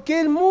 Porque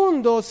el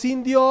mundo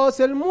sin Dios,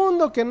 el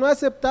mundo que no ha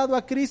aceptado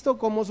a Cristo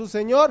como su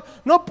Señor,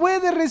 no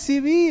puede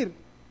recibir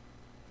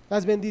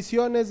las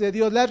bendiciones de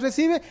Dios. Las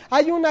recibe,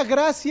 hay una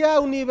gracia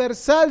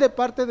universal de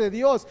parte de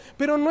Dios,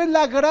 pero no es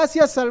la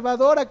gracia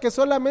salvadora que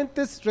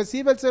solamente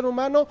recibe el ser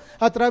humano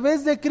a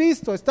través de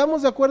Cristo.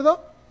 ¿Estamos de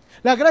acuerdo?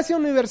 La gracia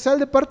universal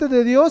de parte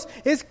de Dios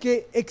es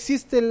que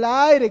existe el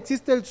aire,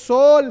 existe el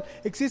sol,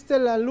 existe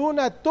la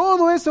luna,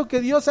 todo eso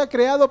que Dios ha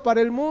creado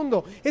para el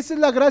mundo. Esa es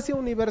la gracia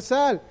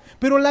universal.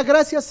 Pero la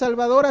gracia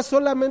salvadora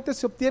solamente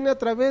se obtiene a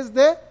través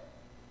de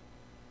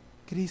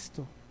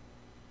Cristo.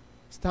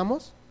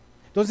 ¿Estamos?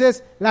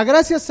 Entonces, la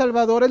gracia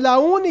salvadora es la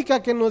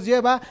única que nos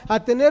lleva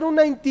a tener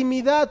una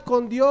intimidad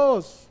con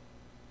Dios.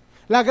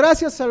 La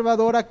gracia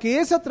salvadora, que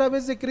es a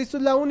través de Cristo,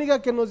 es la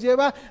única que nos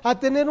lleva a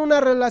tener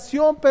una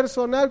relación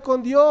personal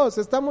con Dios.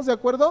 ¿Estamos de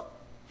acuerdo?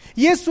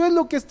 Y eso es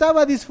lo que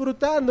estaba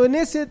disfrutando en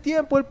ese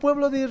tiempo el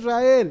pueblo de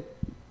Israel.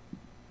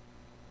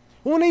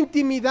 Una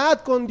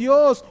intimidad con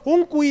Dios,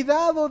 un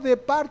cuidado de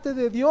parte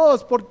de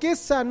Dios, porque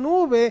esa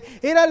nube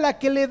era la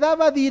que le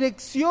daba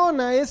dirección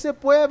a ese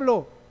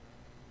pueblo.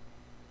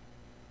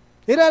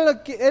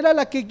 Era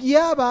la que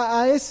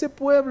guiaba a ese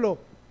pueblo.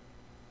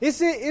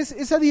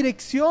 Esa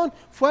dirección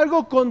fue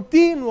algo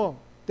continuo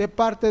de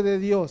parte de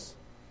Dios.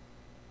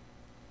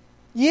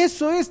 Y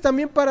eso es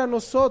también para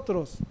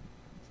nosotros,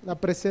 la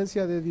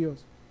presencia de Dios.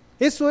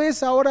 Eso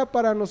es ahora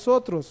para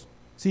nosotros,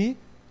 ¿sí?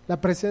 La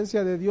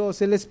presencia de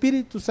Dios, el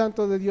Espíritu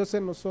Santo de Dios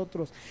en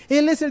nosotros.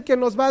 Él es el que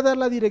nos va a dar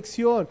la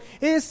dirección.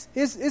 Es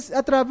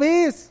a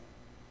través,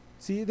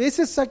 ¿sí?, de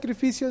ese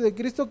sacrificio de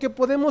Cristo que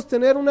podemos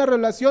tener una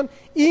relación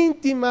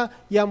íntima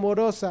y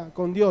amorosa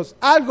con Dios.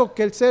 Algo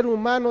que el ser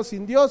humano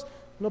sin Dios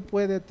no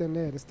puede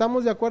tener.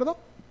 ¿Estamos de acuerdo?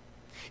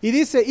 Y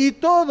dice, y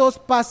todos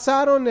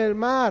pasaron el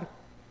mar.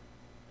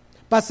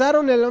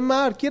 Pasaron el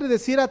mar, quiere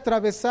decir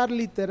atravesar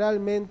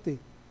literalmente.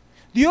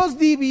 Dios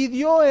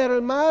dividió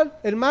el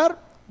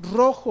mar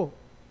rojo.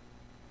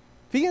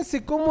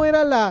 Fíjense cómo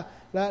era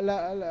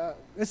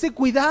ese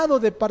cuidado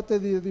de parte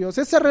de Dios,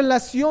 esa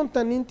relación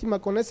tan íntima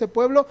con ese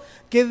pueblo,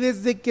 que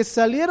desde que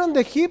salieron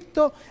de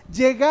Egipto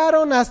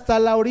llegaron hasta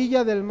la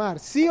orilla del mar.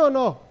 ¿Sí o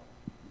no?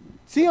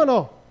 ¿Sí o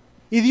no?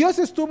 Y Dios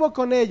estuvo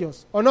con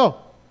ellos, ¿o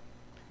no?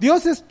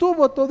 Dios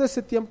estuvo todo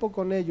ese tiempo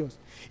con ellos.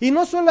 Y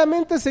no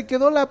solamente se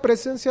quedó la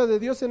presencia de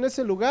Dios en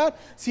ese lugar,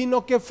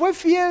 sino que fue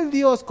fiel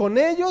Dios con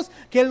ellos,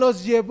 que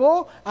los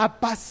llevó a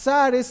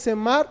pasar ese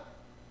mar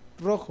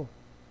rojo.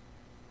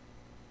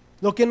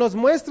 Lo que nos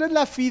muestra es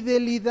la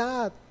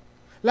fidelidad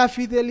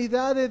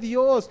de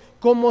Dios,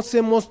 como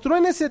se mostró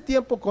en ese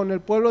tiempo con el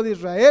pueblo de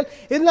Israel.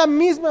 Es la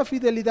misma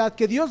fidelidad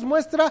que Dios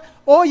muestra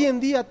hoy en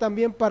día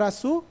también para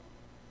su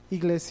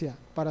iglesia,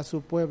 para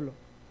su pueblo.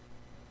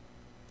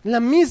 La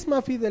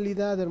misma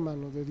fidelidad,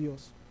 hermanos, de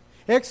Dios.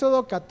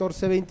 Éxodo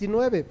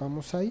 14:29,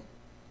 vamos ahí.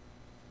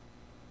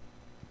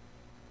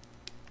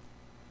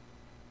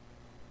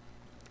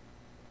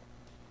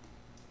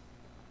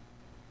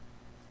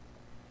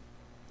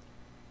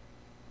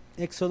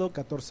 Éxodo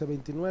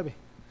 14:29,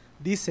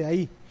 dice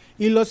ahí: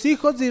 y los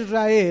hijos de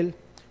Israel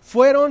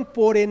fueron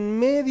por en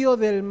medio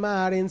del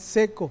mar en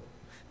seco,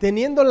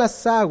 teniendo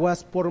las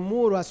aguas por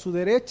muro a su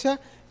derecha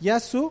y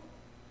a su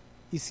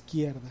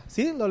izquierda.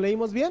 ¿Sí? ¿Lo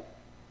leímos bien?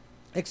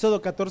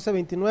 Éxodo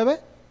 14:29.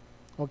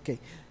 Ok,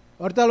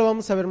 ahorita lo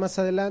vamos a ver más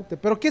adelante.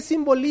 Pero ¿qué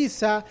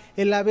simboliza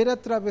el haber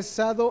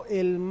atravesado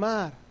el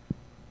mar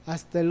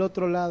hasta el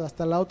otro lado,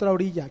 hasta la otra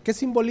orilla? ¿Qué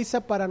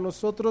simboliza para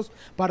nosotros,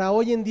 para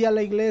hoy en día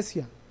la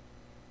iglesia?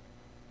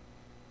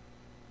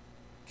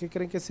 ¿Qué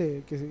creen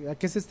a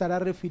qué se estará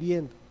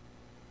refiriendo?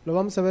 Lo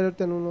vamos a ver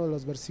ahorita en uno de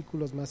los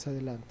versículos más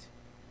adelante.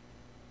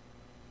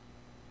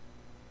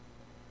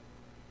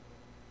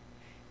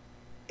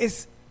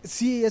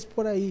 Sí, es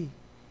por ahí.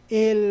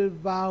 El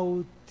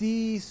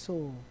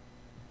bautizo.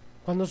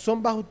 Cuando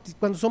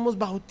somos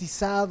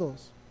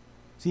bautizados,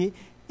 ¿sí?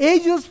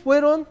 Ellos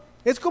fueron,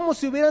 es como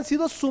si hubieran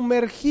sido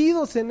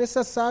sumergidos en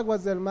esas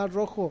aguas del Mar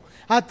Rojo.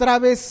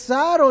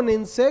 Atravesaron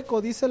en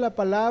seco, dice la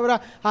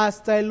palabra,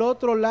 hasta el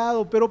otro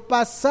lado, pero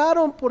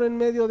pasaron por en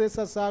medio de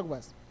esas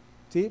aguas.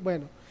 ¿Sí?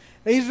 Bueno,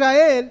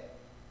 Israel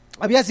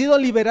había sido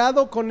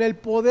liberado con el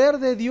poder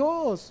de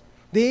Dios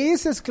de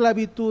esa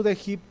esclavitud de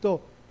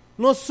Egipto.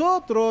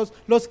 Nosotros,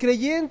 los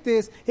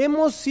creyentes,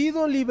 hemos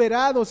sido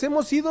liberados,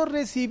 hemos sido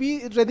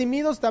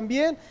redimidos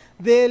también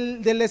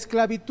de la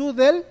esclavitud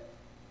del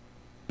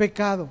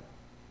pecado.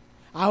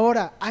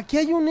 Ahora, aquí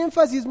hay un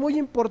énfasis muy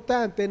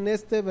importante en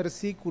este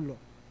versículo.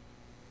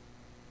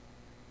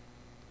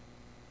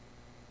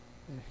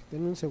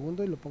 Denme un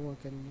segundo y lo pongo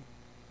acá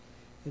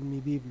en mi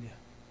Biblia.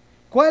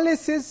 ¿Cuál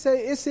es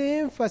ese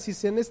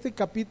énfasis en este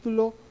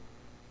capítulo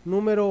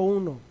número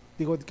 1?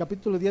 Digo,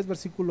 capítulo 10,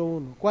 versículo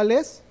 1. ¿Cuál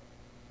es?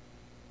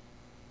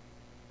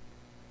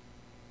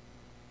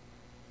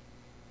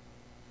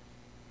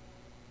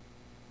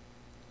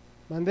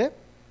 ¿Mande?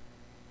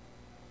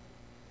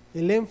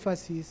 El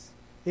énfasis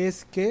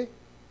es que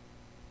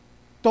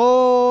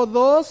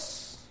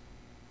todos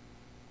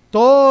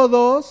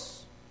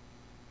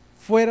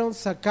fueron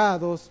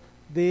sacados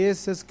de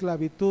esa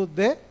esclavitud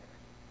de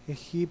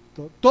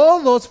Egipto.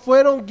 Todos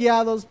fueron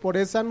guiados por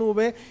esa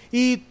nube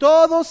y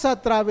todos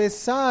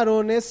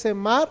atravesaron ese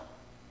mar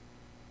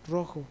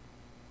rojo.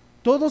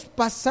 Todos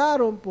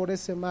pasaron por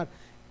ese mar.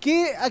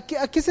 ¿A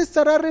qué se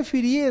estará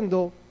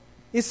refiriendo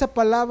esa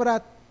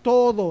palabra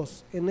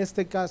todos en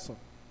este caso?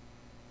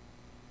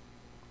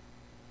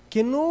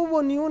 Que no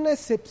hubo ni una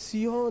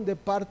excepción de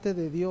parte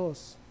de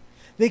Dios,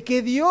 de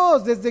que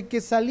Dios, desde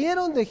que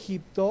salieron de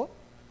Egipto,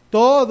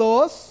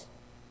 todos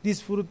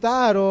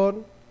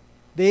disfrutaron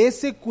de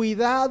ese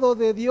cuidado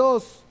de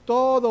Dios,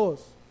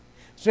 todos.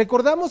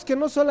 Recordamos que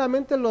no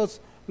solamente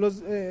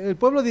el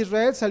pueblo de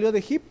Israel salió de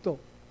Egipto,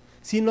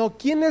 sino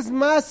quienes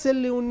más se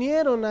le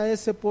unieron a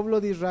ese pueblo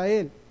de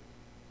Israel.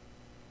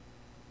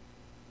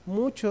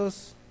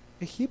 Muchos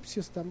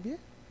egipcios también.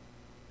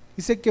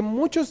 Dice que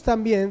muchos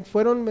también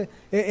fueron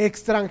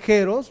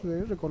extranjeros,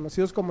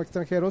 reconocidos como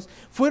extranjeros,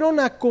 fueron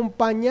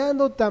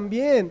acompañando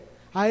también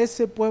a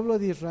ese pueblo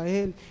de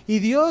Israel. Y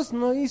Dios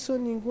no hizo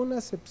ninguna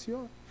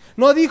excepción.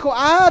 No dijo,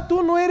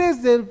 tú no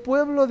eres del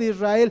pueblo de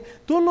Israel,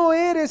 tú no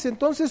eres,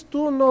 entonces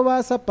tú no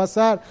vas a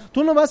pasar,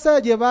 tú no vas a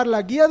llevar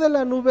la guía de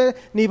la nube,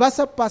 ni vas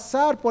a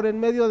pasar por en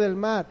medio del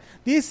mar.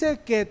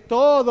 Dice que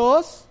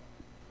todos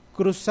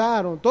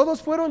cruzaron,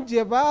 todos fueron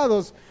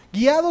llevados,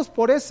 guiados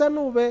por esa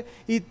nube,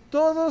 y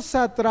todos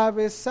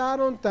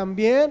atravesaron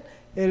también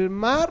el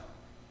mar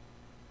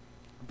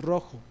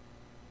rojo.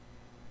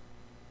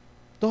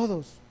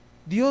 Todos.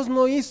 Dios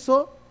no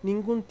hizo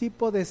ningún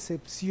tipo de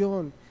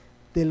excepción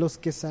de los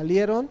que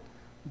salieron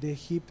de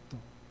Egipto.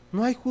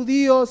 No hay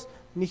judíos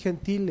ni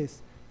gentiles.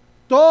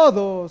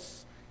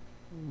 Todos,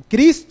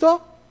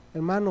 Cristo,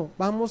 hermano,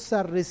 vamos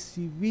a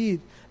recibir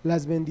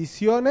las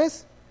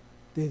bendiciones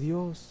de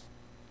Dios.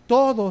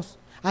 Todos.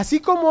 Así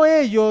como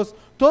ellos,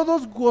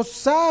 todos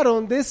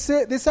gozaron de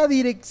esa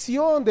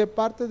dirección de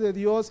parte de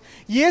Dios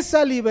y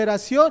esa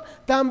liberación,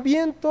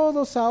 también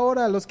todos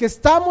ahora, los que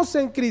estamos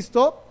en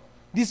Cristo,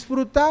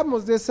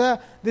 Disfrutamos de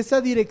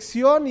esa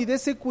dirección y de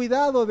ese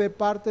cuidado de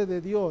parte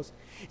de Dios.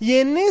 Y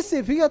en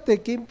ese,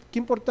 fíjate qué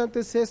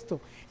importante es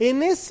esto,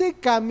 en ese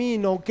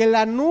camino, aunque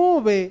la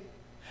nube,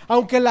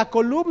 aunque la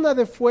columna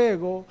de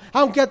fuego,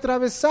 aunque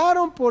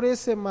atravesaron por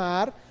ese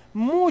mar,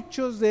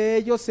 muchos de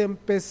ellos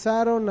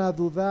empezaron a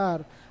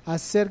dudar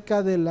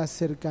acerca de la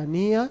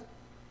cercanía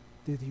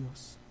de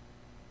Dios.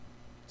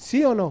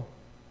 ¿Sí o no?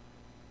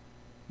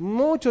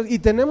 Muchos, y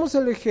tenemos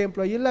el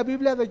ejemplo ahí en la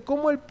Biblia de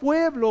cómo el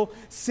pueblo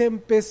se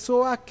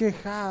empezó a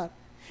quejar.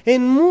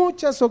 En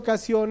muchas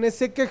ocasiones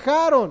se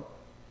quejaron,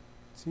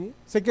 ¿sí?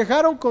 Se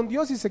quejaron con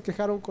Dios y se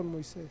quejaron con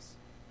Moisés.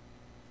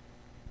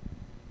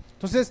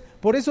 Entonces,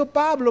 por eso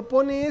Pablo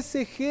pone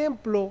ese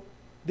ejemplo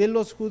de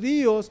los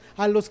judíos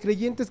a los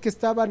creyentes que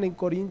estaban en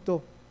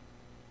Corinto.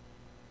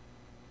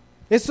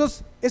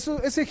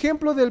 Ese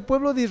ejemplo del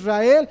pueblo de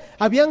Israel,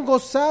 habían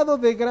gozado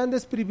de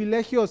grandes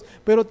privilegios,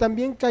 pero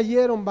también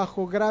cayeron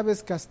bajo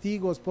graves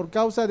castigos por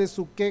causa de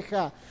su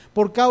queja,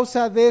 por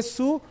causa de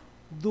su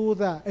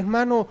duda.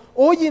 Hermano,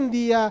 hoy en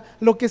día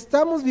lo que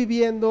estamos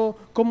viviendo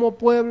como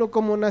pueblo,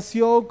 como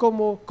nación,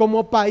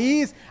 como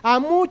país, a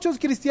muchos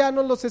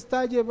cristianos los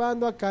está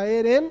llevando a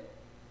caer en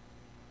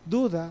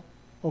duda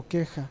o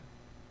queja.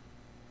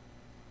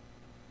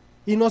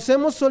 Y nos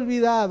hemos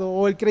olvidado,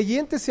 o el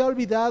creyente se ha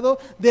olvidado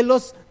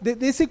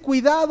de ese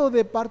cuidado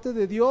de parte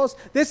de Dios,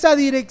 de esa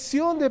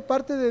dirección de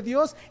parte de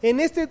Dios en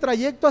este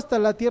trayecto hasta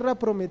la tierra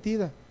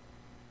prometida.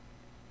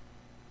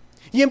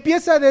 Y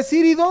empieza a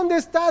decir, ¿y dónde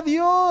está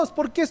Dios?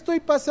 ¿Por qué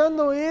estoy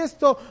pasando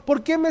esto?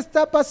 ¿Por qué me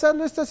está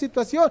pasando esta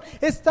situación?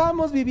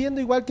 Estamos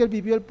viviendo igual que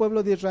vivió el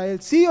pueblo de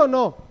Israel, ¿sí o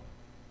no?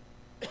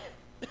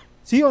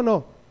 ¿Sí o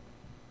no?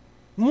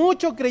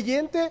 Mucho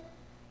creyente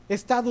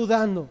está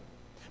dudando.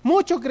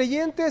 Mucho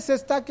creyente se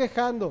está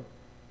quejando,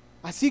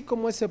 así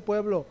como ese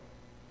pueblo.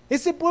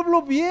 Ese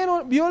pueblo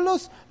vio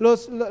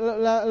los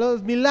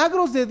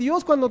milagros de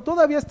Dios cuando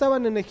todavía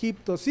estaban en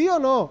Egipto, ¿sí o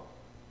no?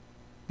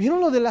 Vieron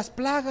lo de las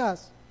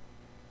plagas.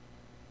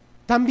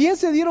 También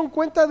se dieron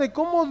cuenta de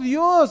cómo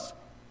Dios,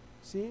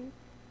 ¿sí?,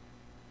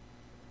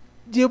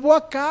 llevó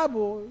a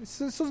cabo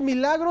esos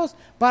milagros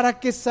para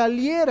que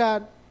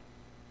salieran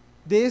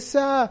de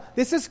esa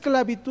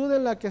esclavitud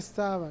en la que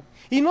estaban.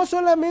 Y no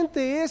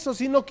solamente eso,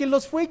 sino que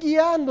los fue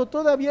guiando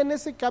todavía en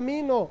ese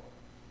camino.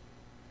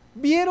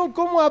 Vieron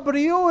cómo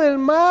abrió el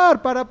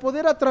mar para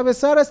poder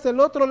atravesar hasta el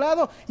otro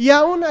lado, y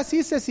aún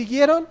así se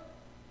siguieron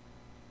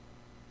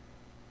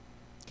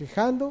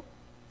quejando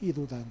y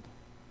dudando.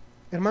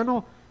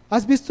 Hermano,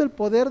 ¿has visto el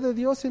poder de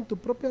Dios en tu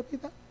propia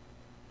vida?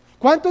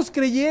 ¿Cuántos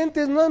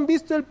creyentes no han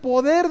visto el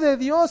poder de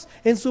Dios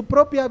en su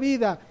propia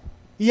vida?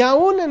 Y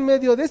aún en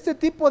medio de este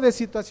tipo de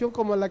situación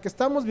como la que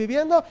estamos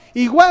viviendo,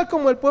 igual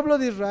como el pueblo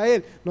de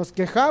Israel, nos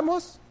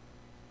quejamos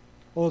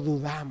o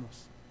dudamos.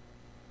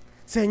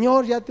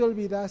 Señor, ya te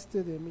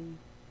olvidaste de mí.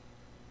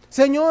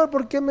 Señor,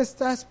 ¿por qué me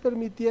estás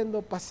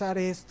permitiendo pasar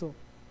esto?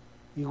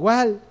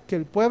 Igual que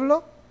el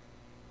pueblo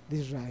de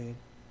Israel.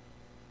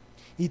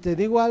 Y te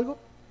digo algo,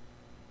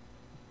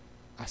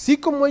 así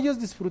como ellos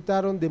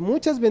disfrutaron de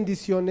muchas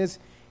bendiciones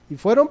y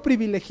fueron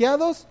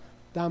privilegiados,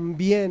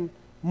 también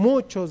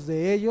muchos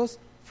de ellos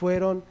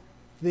fueron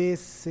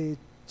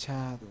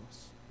desechados.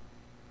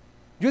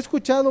 Yo he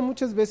escuchado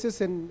muchas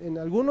veces en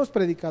algunos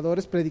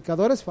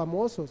predicadores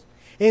famosos,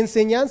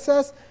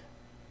 enseñanzas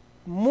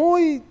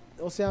muy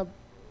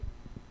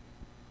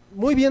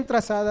bien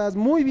trazadas,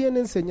 muy bien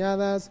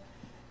enseñadas.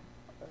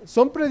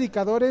 Son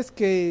predicadores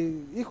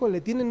que,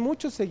 híjole, tienen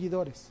muchos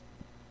seguidores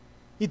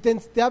y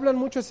te hablan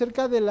mucho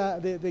acerca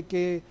de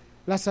que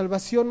la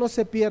salvación no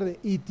se pierde,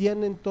 y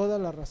tienen toda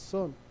la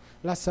razón.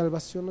 La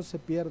salvación no se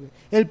pierde.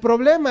 El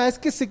problema es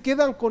que se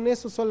quedan con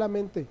eso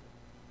solamente.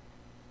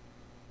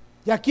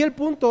 Y aquí el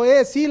punto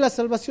es, sí, la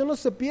salvación no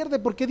se pierde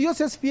porque Dios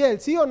es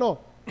fiel, ¿sí o no?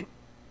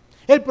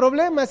 El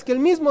problema es que el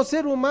mismo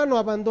ser humano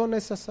abandona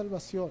esa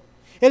salvación.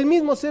 El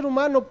mismo ser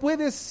humano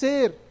puede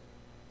ser,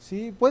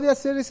 ¿sí?, puede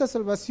hacer esa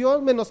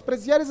salvación,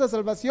 menospreciar esa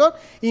salvación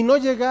y no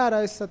llegar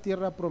a esa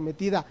tierra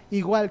prometida,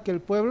 igual que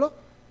el pueblo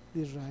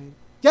de Israel.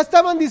 Ya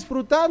estaban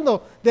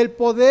disfrutando del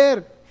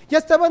poder, ya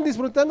estaban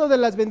disfrutando de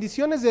las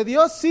bendiciones de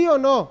Dios, ¿sí o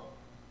no?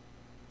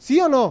 ¿Sí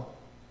o no?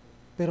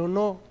 Pero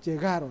no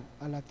llegaron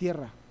a la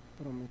tierra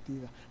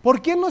prometida.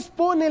 ¿Por qué nos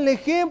pone el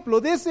ejemplo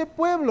de ese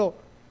pueblo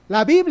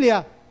la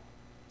Biblia?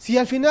 Si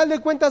al final de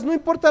cuentas no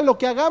importa lo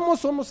que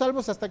hagamos, somos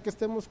salvos hasta que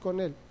estemos con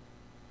Él.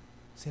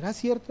 ¿Será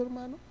cierto,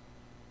 hermano?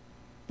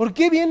 ¿Por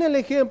qué viene el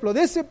ejemplo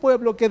de ese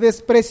pueblo que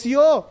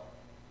despreció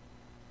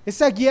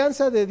esa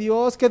guianza de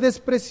Dios, que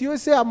despreció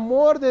ese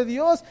amor de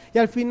Dios y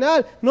al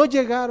final no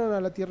llegaron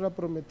a la tierra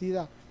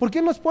prometida? ¿Por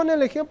qué nos pone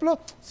el ejemplo?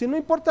 Si no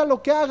importa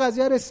lo que hagas,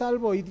 ya eres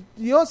salvo, y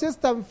Dios es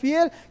tan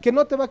fiel que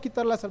no te va a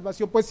quitar la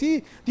salvación. Pues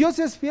sí, Dios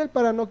es fiel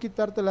para no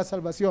quitarte la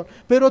salvación,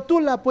 pero tú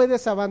la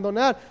puedes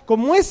abandonar,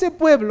 como ese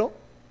pueblo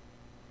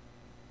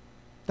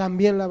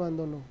también la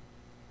abandonó.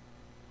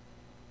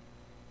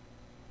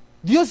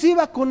 Dios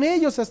iba con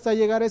ellos hasta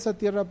llegar a esa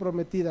tierra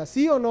prometida,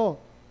 ¿sí o no?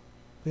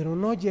 Pero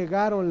no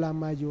llegaron la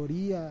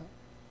mayoría.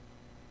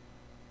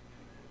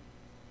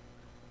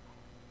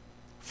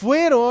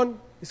 fueron,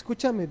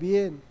 escúchame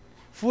bien,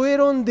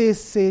 fueron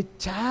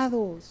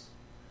desechados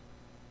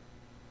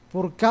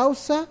por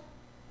causa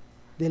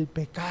del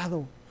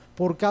pecado,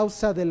 por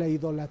causa de la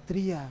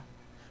idolatría,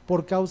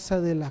 por causa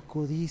de la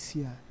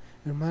codicia.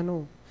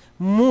 Hermano,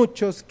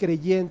 muchos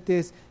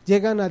creyentes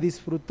llegan a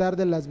disfrutar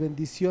de las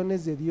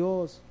bendiciones de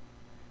Dios,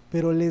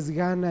 pero les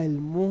gana el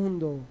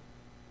mundo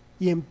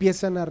y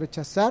empiezan a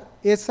rechazar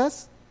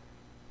esas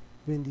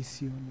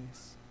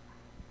bendiciones.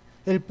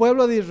 El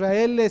pueblo de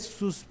Israel les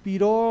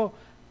suspiró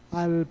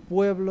al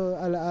pueblo,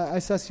 a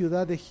esa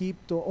ciudad de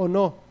Egipto, ¿o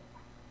no?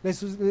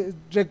 Les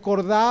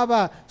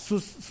recordaba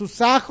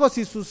sus ajos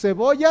y sus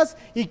cebollas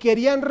y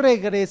querían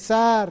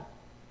regresar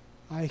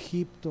a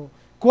Egipto.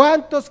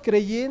 ¿Cuántos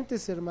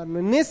creyentes, hermano,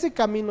 en ese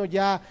camino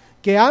ya,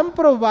 que han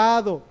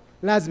probado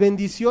las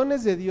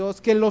bendiciones de Dios,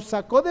 que los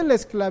sacó de la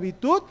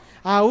esclavitud,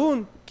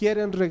 aún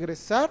quieren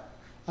regresar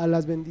a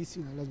las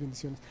bendiciones,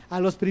 a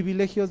los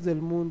privilegios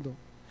del mundo,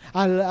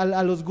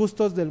 a los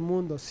gustos del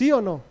mundo? ¿Sí o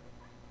no?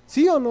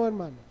 ¿Sí o no,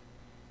 hermano?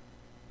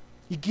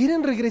 Y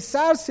quieren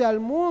regresarse al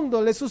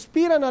mundo, le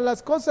suspiran a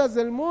las cosas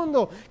del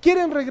mundo,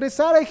 quieren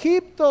regresar a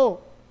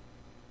Egipto.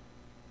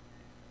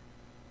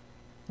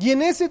 Y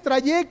en ese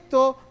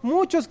trayecto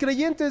muchos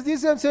creyentes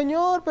dicen: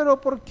 Señor,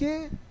 ¿pero por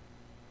qué?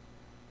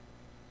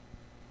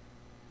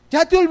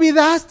 ¿Ya te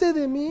olvidaste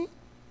de mí?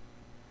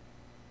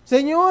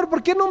 Señor,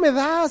 ¿por qué no me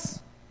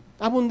das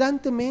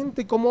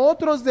abundantemente como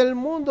otros del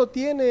mundo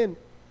tienen?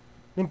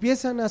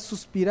 Empiezan a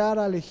suspirar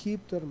al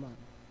Egipto, hermano.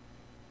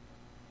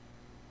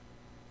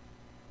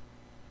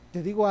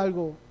 Te digo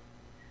algo,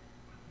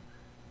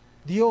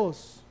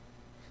 Dios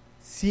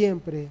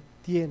siempre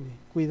tiene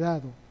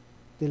cuidado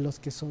de los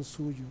que son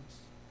suyos.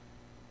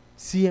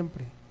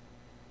 Siempre.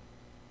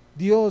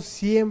 Dios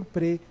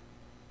siempre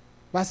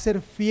va a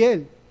ser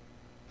fiel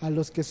a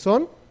los que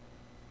son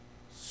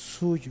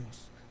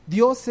suyos.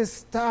 Dios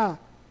está,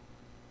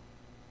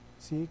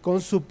 ¿sí?,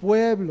 con su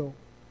pueblo.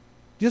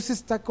 Dios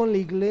está con la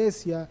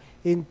iglesia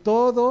en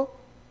todo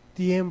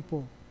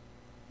tiempo.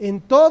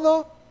 En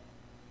todo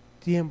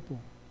tiempo.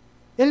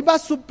 Él va a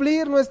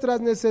suplir nuestras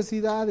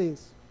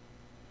necesidades.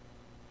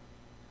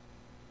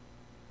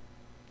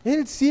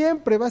 Él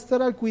siempre va a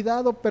estar al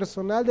cuidado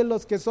personal de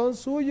los que son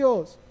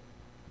suyos.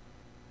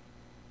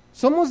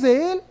 ¿Somos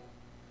de Él?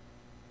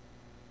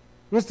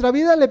 ¿Nuestra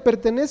vida le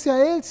pertenece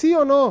a Él? ¿Sí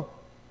o no?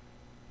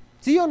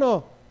 ¿Sí o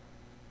no?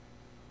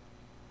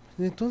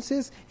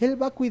 Entonces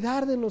Él va a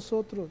cuidar de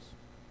nosotros.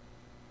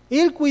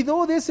 Él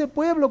cuidó de ese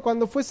pueblo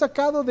cuando fue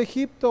sacado de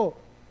Egipto,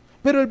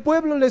 pero el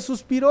pueblo le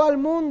suspiró al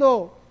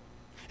mundo.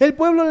 El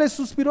pueblo le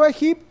suspiró a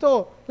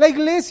Egipto. La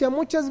iglesia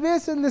muchas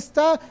veces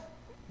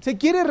se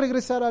quiere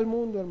regresar al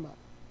mundo, hermano.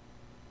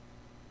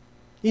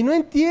 Y no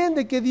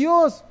entiende que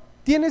Dios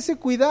tiene ese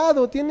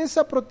cuidado, tiene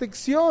esa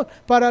protección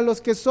para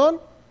los que son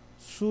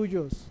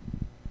suyos.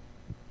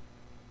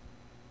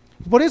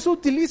 Por eso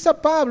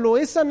utiliza Pablo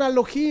esa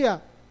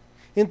analogía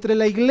entre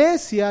la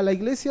iglesia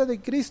de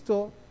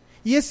Cristo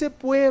y ese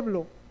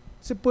pueblo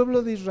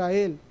de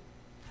Israel.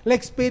 La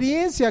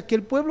experiencia que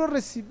el pueblo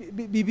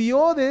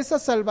vivió de esa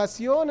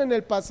salvación en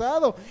el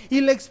pasado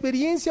y la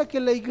experiencia que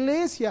la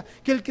iglesia,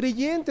 que el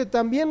creyente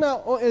también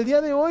el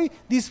día de hoy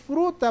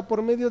disfruta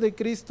por medio de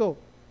Cristo.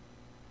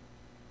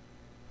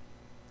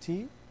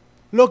 ¿Sí?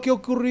 Lo que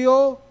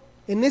ocurrió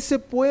en ese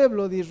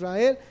pueblo de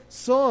Israel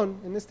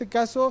en este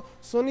caso,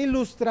 son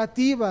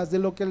ilustrativas de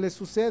lo que le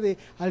sucede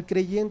al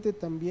creyente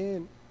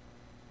también.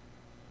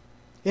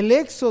 El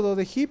éxodo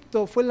de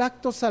Egipto fue el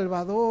acto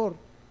salvador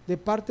de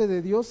parte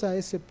de Dios a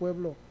ese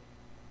pueblo.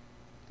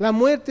 La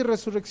muerte y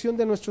resurrección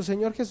de nuestro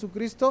Señor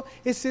Jesucristo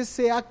es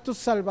ese acto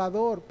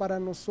salvador para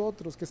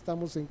nosotros que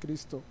estamos en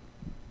Cristo.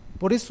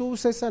 Por eso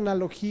usa esa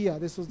analogía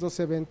de esos dos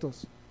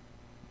eventos.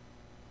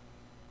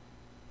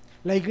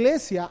 La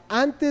iglesia,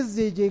 antes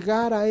de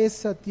llegar a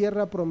esa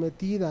tierra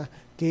prometida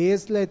que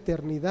es la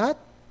eternidad,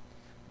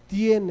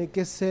 tiene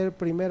que ser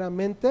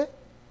primeramente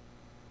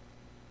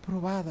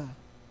probada.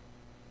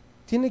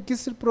 Tiene que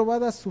ser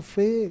probada su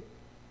fe.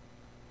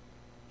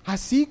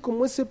 Así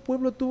como ese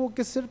pueblo tuvo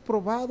que ser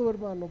probado,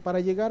 hermano, para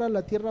llegar a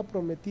la tierra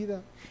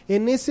prometida.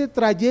 En ese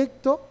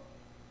trayecto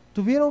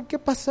tuvieron que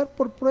pasar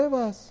por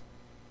pruebas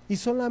y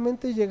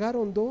solamente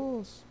llegaron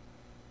 2.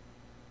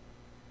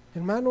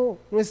 Hermano,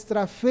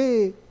 nuestra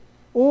fe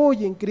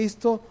hoy en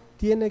Cristo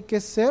tiene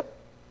que ser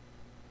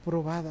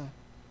probada.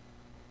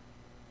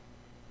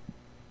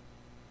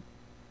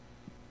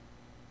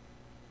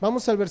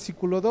 Vamos al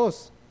versículo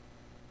 2.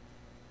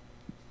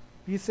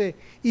 Dice: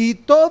 y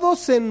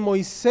todos en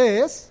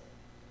Moisés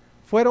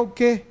fueron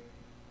 ¿qué?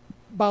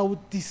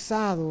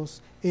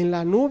 Bautizados en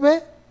la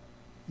nube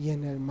y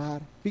en el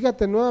mar.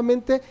 Fíjate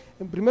nuevamente,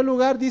 en primer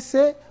lugar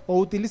dice o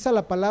utiliza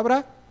la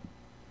palabra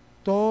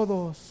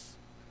todos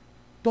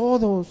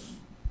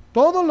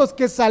los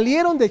que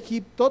salieron de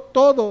Egipto,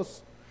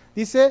 todos,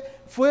 dice,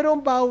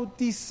 fueron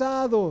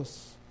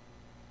bautizados.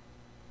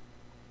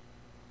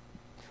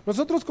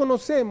 Nosotros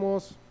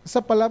conocemos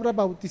esa palabra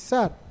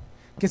bautizar,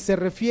 que se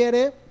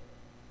refiere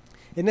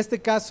en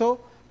este caso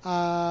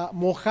a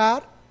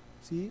mojar,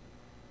 ¿sí?,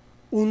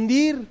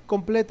 hundir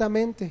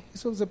completamente.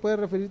 Eso se puede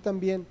referir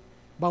también,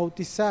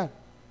 bautizar.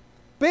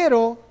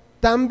 Pero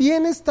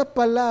también esta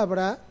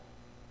palabra,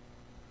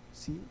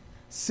 ¿sí?,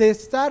 se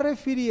está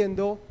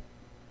refiriendo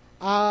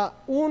a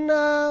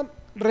una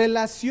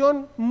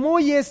relación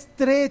muy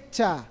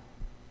estrecha.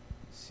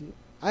 ¿Sí?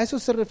 A eso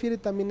se refiere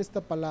también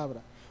esta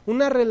palabra,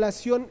 una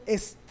relación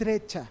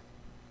estrecha.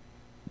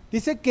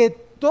 Dice que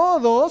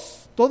todo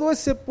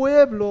ese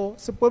pueblo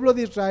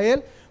de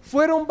Israel,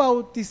 fueron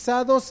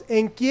bautizados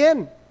 ¿en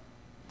quién?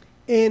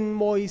 En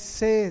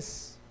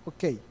Moisés.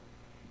 Ok.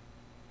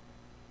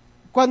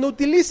 Cuando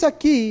utiliza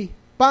aquí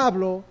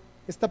Pablo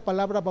esta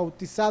palabra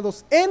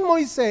bautizados en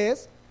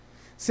Moisés,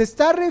 se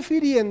está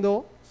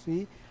refiriendo,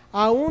 ¿sí?,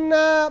 a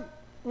una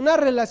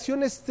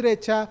relación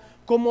estrecha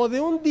como de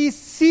un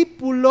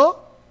discípulo,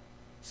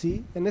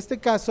 ¿sí?, en este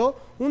caso,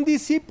 un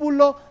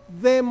discípulo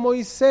de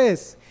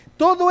Moisés.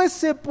 Todo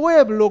ese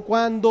pueblo,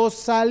 cuando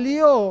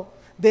salió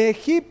de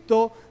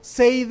Egipto,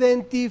 se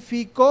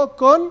identificó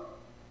con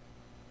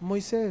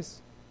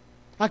Moisés.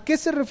 ¿A qué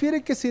se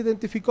refiere que se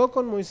identificó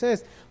con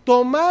Moisés?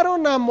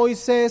 Tomaron a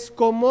Moisés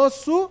como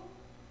su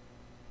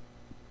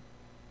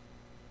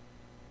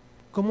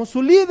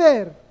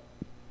líder,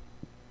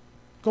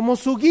 como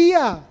su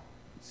guía,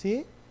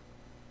 ¿sí?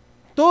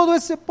 Todo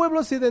ese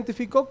pueblo se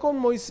identificó con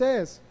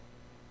Moisés.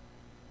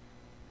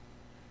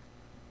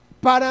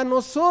 Para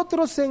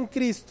nosotros en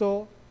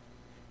Cristo,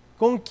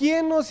 ¿con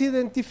quién nos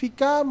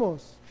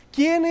identificamos?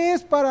 ¿Quién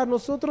es para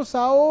nosotros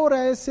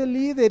ahora ese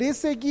líder,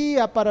 ese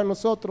guía para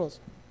nosotros?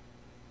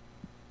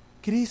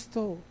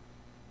 Cristo.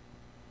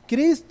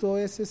 Cristo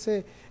es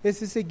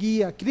ese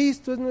guía.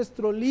 Cristo es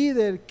nuestro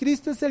líder.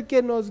 Cristo es el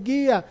que nos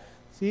guía,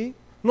 ¿sí?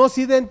 Nos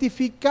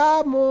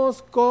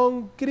identificamos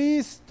con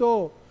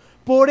Cristo.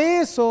 Por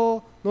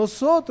eso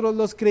nosotros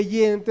los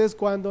creyentes,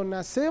 cuando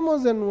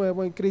nacemos de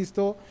nuevo en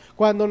Cristo,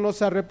 cuando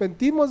nos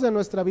arrepentimos de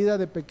nuestra vida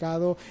de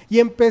pecado y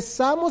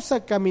empezamos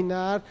a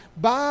caminar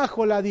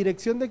bajo la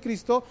dirección de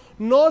Cristo,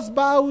 nos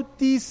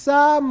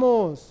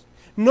bautizamos,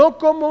 no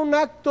como un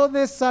acto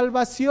de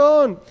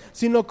salvación,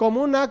 sino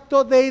como un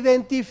acto de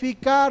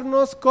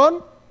identificarnos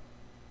con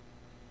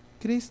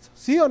Cristo.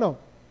 ¿Sí o no?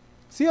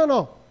 ¿Sí o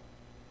no?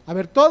 A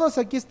ver, ¿todos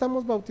aquí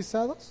estamos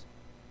bautizados?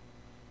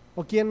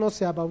 ¿O quién no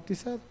se ha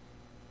bautizado?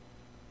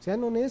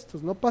 Sean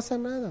honestos, no pasa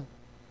nada.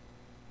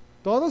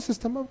 Todos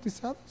están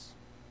bautizados.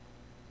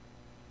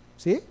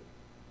 ¿Sí?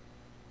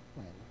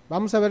 Bueno,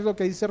 vamos a ver lo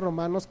que dice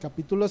Romanos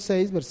capítulo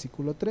 6,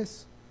 versículo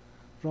 3.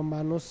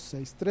 Romanos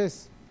 6,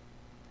 3.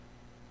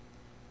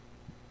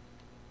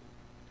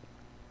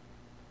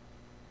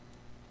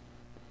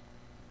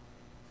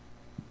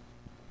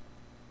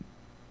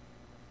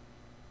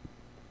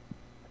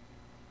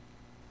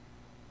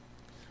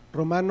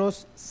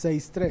 Romanos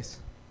 6, 3.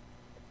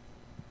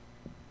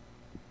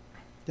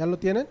 ¿Ya lo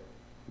tienen?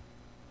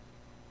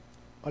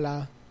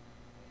 Hola.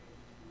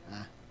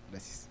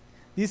 Gracias.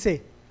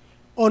 Dice,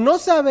 ¿o no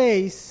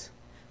sabéis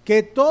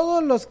que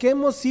todos los que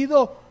hemos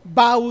sido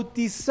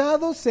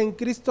bautizados en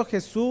Cristo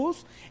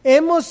Jesús,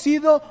 hemos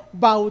sido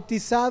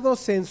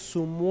bautizados en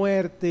su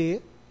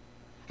muerte?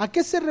 ¿A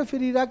qué se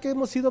referirá que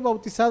hemos sido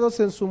bautizados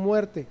en su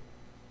muerte?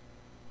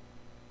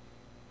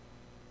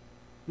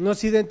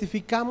 Nos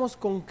identificamos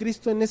con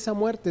Cristo en esa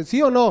muerte,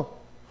 ¿sí o no?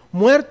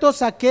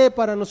 ¿Muertos a qué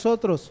para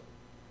nosotros?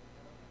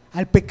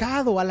 Al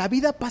pecado, a la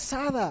vida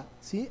pasada,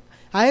 ¿sí?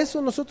 A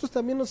eso nosotros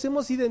también nos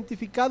hemos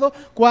identificado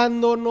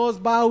cuando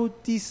nos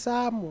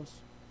bautizamos.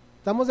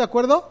 ¿Estamos de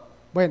acuerdo?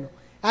 Bueno,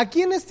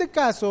 aquí en este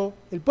caso,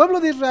 el pueblo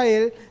de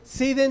Israel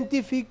se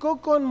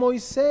identificó con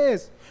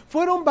Moisés.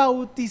 Fueron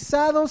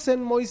bautizados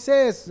en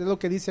Moisés, es lo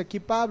que dice aquí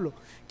Pablo.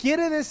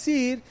 Quiere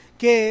decir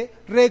que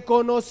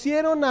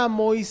reconocieron a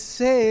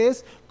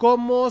Moisés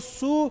como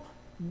su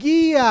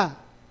guía.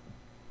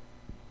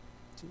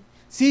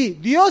 Sí,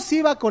 Dios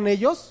iba con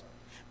ellos,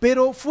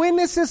 pero fue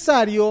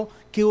necesario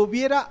que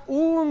hubiera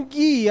un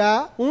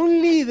guía,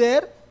 un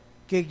líder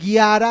que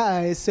guiara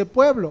a ese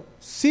pueblo.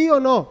 ¿Sí o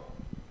no?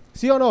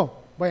 ¿Sí o no?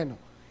 Bueno,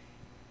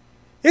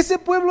 ese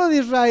pueblo de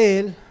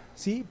Israel,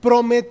 ¿sí?,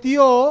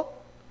 prometió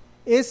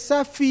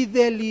esa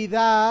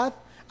fidelidad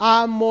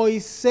a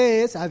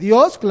Moisés, a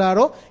Dios,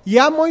 claro, y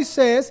a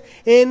Moisés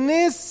en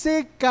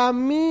ese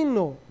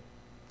camino.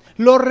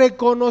 Lo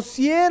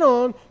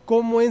reconocieron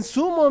como en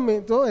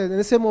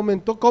ese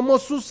momento, como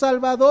su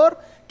Salvador,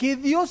 que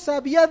Dios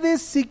había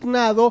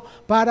designado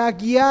para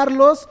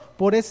guiarlos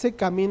por ese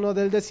camino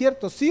del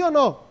desierto. ¿Sí o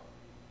no?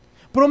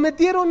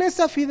 Prometieron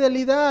esa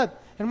fidelidad.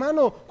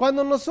 Hermano,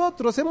 cuando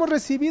nosotros hemos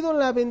recibido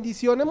la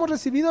bendición, hemos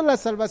recibido la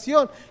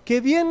salvación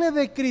que viene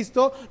de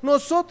Cristo,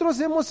 nosotros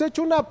hemos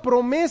hecho una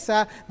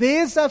promesa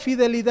de esa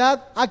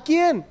fidelidad. ¿A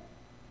quién?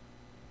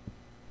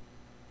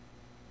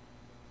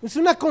 Es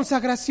una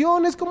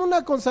consagración, es como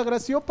una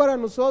consagración para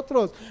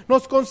nosotros.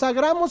 Nos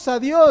consagramos a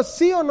Dios,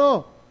 ¿sí o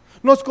no?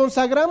 Nos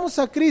consagramos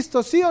a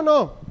Cristo, ¿sí o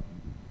no?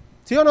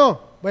 ¿Sí o no?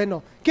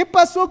 Bueno, ¿qué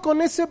pasó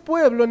con ese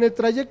pueblo en el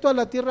trayecto a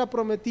la tierra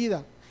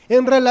prometida?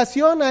 En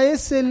relación a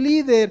ese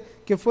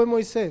líder que fue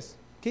Moisés,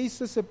 ¿qué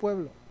hizo ese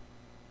pueblo?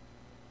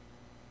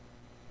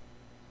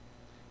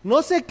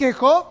 ¿No se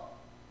quejó?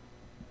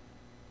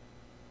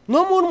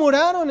 ¿No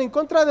murmuraron en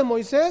contra de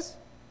Moisés?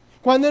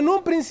 Cuando en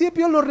un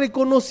principio lo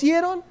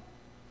reconocieron,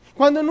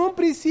 cuando en un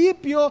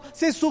principio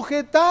se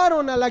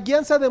sujetaron a la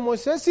guianza de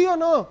Moisés, ¿sí o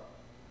no?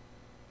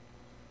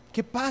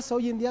 ¿Qué pasa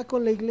hoy en día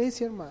con la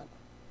iglesia, hermano?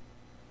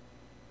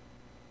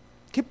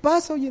 ¿Qué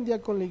pasa hoy en día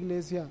con la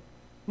iglesia?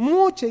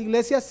 Mucha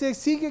iglesia se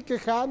sigue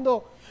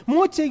quejando,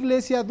 mucha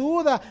iglesia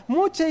duda,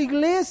 mucha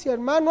iglesia,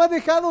 hermano, ha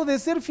dejado de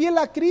ser fiel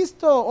a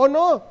Cristo, ¿o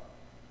no?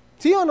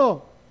 ¿Sí o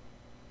no?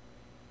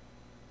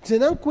 ¿Se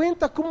dan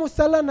cuenta cómo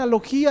está la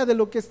analogía de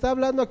lo que está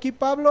hablando aquí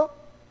Pablo?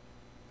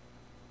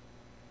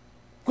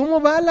 ¿Cómo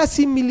va la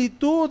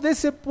similitud de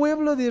ese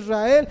pueblo de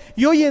Israel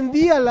y hoy en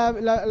día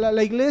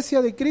la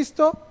iglesia de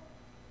Cristo?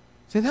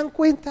 ¿Se dan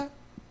cuenta?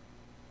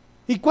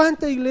 ¿Y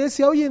cuánta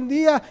iglesia hoy en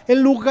día,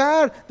 en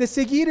lugar de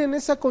seguir en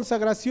esa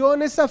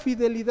consagración, esa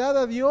fidelidad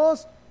a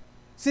Dios,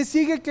 se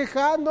sigue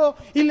quejando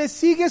y le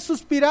sigue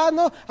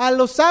suspirando a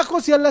los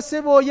ajos y a las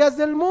cebollas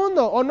del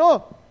mundo, ¿o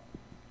no?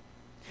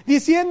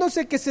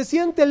 Diciéndose que se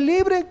siente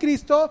libre en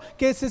Cristo,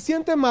 que se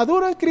siente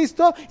maduro en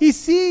Cristo y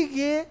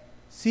sigue,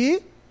 ¿sí?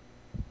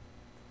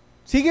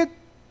 Sigue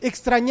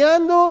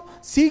extrañando,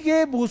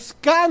 sigue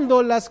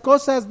buscando las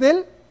cosas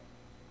del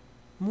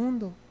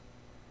mundo.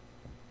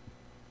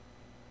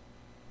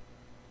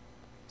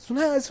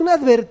 Es una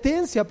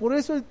advertencia, por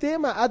eso el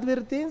tema,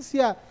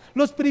 advertencia.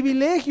 Los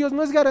privilegios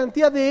no es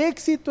garantía de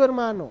éxito,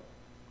 hermano.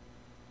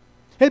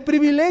 El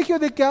privilegio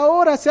de que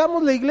ahora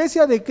seamos la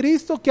iglesia de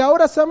Cristo, que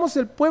ahora seamos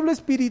el pueblo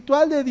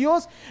espiritual de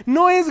Dios,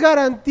 no es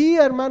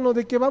garantía, hermano,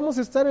 de que vamos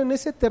a estar en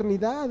esa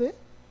eternidad,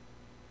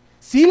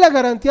 Sí, la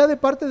garantía de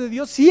parte de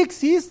Dios sí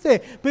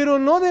existe, pero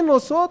no de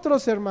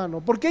nosotros, hermano,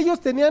 porque ellos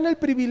tenían el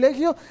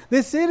privilegio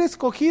de ser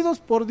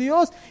escogidos por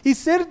Dios y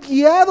ser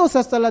guiados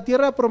hasta la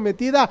tierra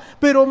prometida,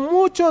 pero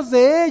muchos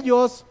de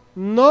ellos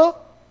no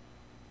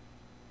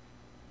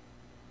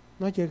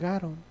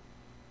llegaron.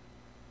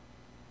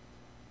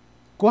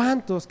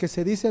 ¿Cuántos que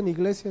se dicen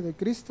iglesia de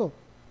Cristo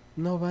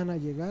no van a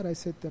llegar a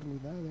esa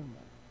eternidad,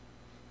 hermano?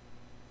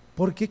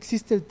 ¿Por qué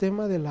existe el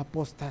tema de la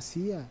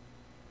apostasía?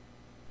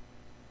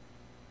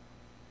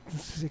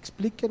 Entonces,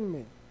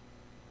 explíquenme.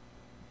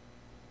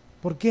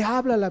 ¿Por qué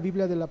habla la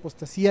Biblia de la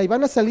apostasía? Y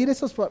van a salir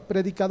esos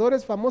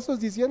predicadores famosos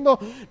diciendo,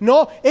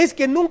 no, es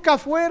que nunca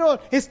fueron.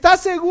 ¿Estás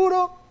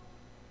seguro?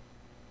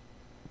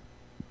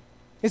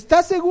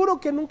 ¿Estás seguro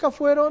que nunca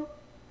fueron?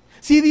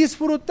 Si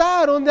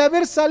disfrutaron de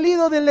haber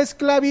salido de la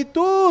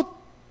esclavitud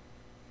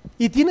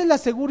y tienes la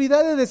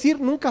seguridad de decir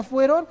nunca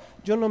fueron,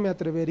 yo no me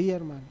atrevería,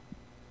 hermano.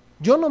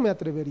 Yo no me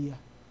atrevería.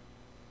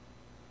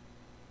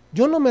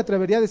 Yo no me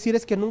atrevería a decir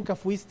es que nunca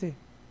fuiste.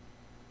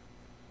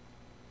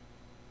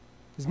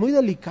 Es muy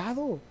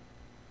delicado.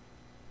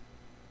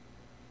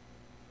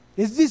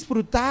 Es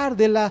disfrutar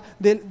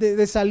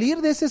de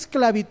salir de esa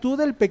esclavitud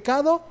del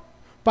pecado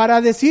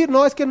para decir,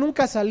 no, es que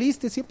nunca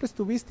saliste, siempre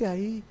estuviste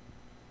ahí.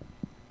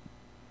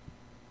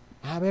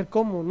 A ver,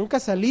 ¿cómo? ¿Nunca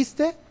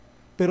saliste?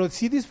 Pero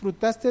sí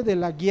disfrutaste de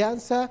la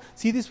guianza,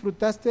 sí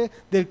disfrutaste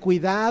del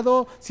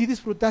cuidado, sí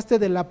disfrutaste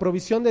de la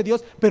provisión de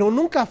Dios, pero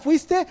nunca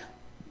fuiste.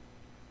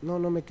 No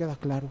me queda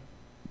claro.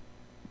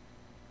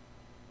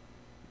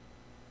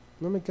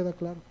 No me queda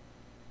claro.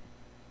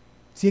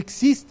 Si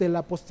existe la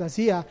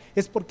apostasía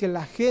es porque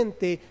la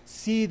gente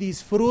sí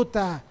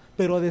disfruta,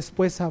 pero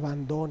después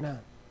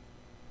abandona.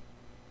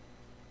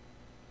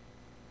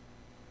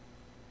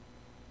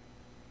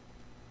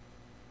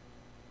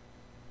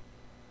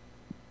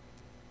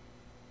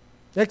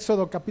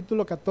 Éxodo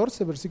capítulo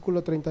 14,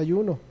 versículo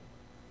 31.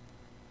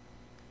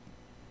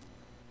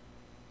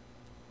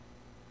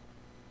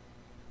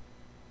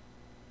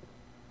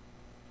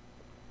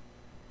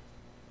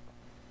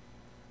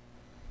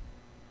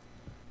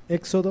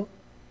 Éxodo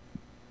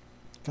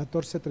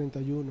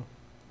 14:31.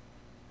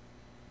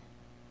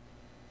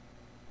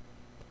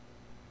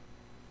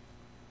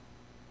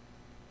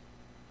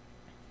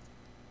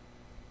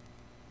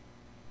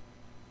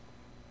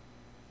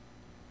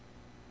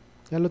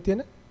 ¿Ya lo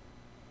tiene?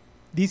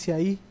 Dice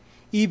ahí,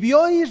 y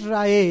vio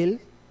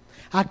Israel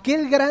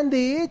aquel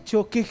grande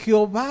hecho que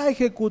Jehová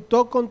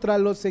ejecutó contra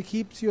los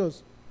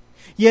egipcios.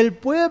 Y el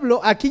pueblo,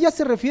 aquí ya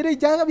se refiere,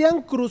 ya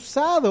habían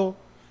cruzado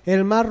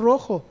el mar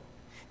Rojo.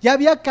 Ya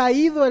había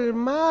caído el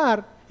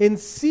mar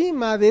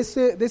encima de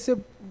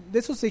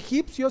esos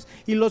egipcios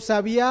y los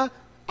había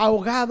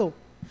ahogado.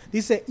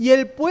 Dice, y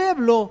el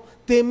pueblo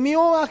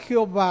temió a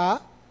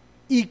Jehová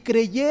y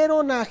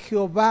creyeron a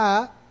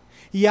Jehová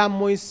y a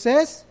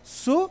Moisés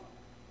su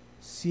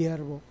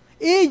siervo.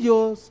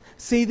 Ellos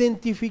se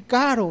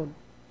identificaron,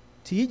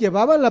 ¿sí?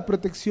 Llevaban la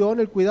protección,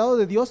 el cuidado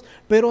de Dios,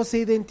 pero se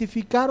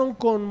identificaron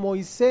con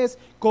Moisés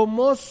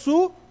como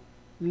su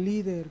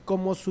líder,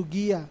 como su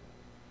guía.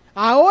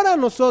 Ahora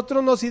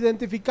nosotros nos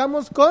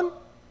identificamos con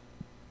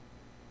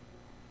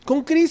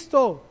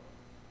Cristo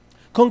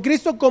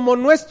como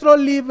nuestro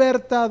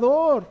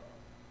libertador.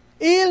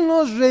 Él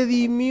nos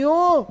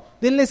redimió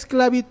de la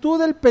esclavitud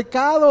del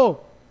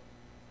pecado.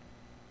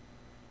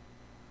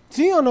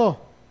 ¿Sí o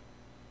no?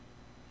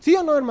 ¿Sí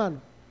o no, hermano?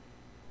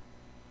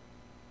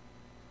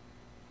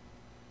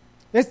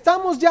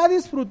 Estamos ya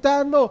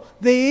disfrutando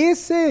de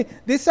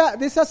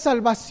esa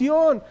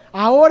salvación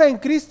ahora en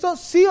Cristo,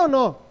 ¿sí o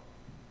no?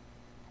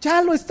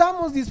 Ya lo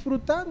estamos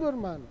disfrutando,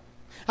 hermano.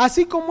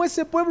 Así como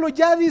ese pueblo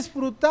ya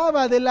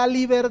disfrutaba de la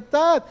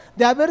libertad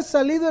de haber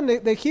salido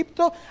de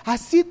Egipto,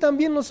 así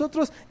también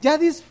nosotros ya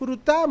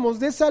disfrutamos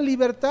de esa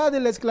libertad de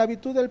la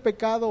esclavitud del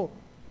pecado.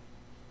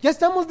 Ya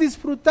estamos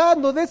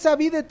disfrutando de esa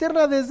vida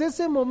eterna desde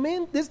ese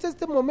momento, desde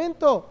este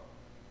momento.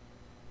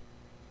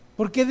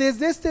 Porque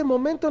desde este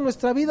momento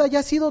nuestra vida ya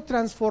ha sido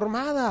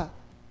transformada.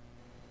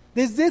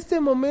 Desde este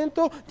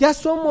momento ya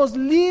somos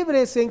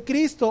libres en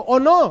Cristo, ¿o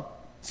no?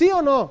 ¿Sí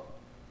o no?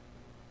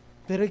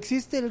 Pero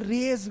existe el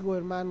riesgo,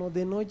 hermano,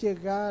 de no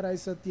llegar a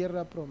esa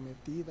tierra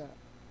prometida.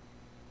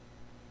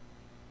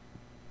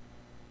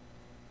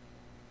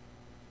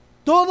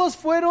 Todos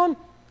fueron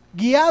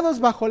guiados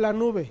bajo la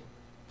nube.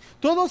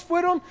 Todos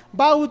fueron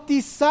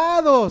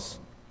bautizados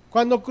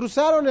cuando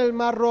cruzaron el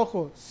Mar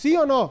Rojo. ¿Sí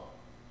o no?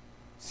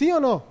 ¿Sí o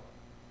no?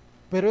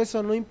 Pero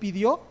eso no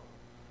impidió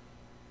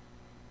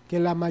que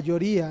la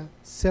mayoría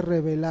se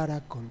rebelara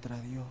contra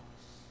Dios.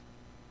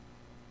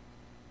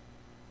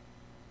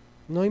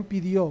 No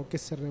impidió que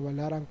se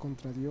rebelaran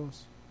contra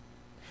Dios.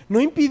 No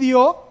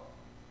impidió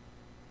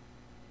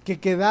que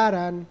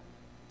quedaran,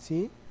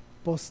 ¿sí?,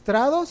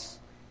 postrados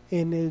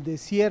en el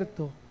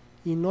desierto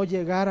y no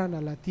llegaran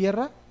a la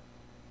tierra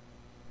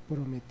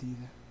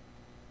prometida.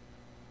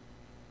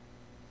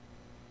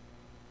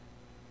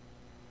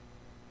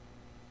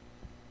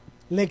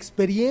 La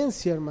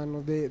experiencia,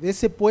 hermano, de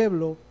ese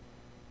pueblo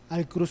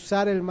al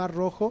cruzar el Mar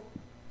Rojo,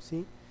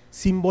 ¿sí?,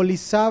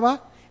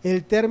 simbolizaba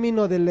el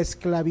término de la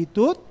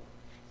esclavitud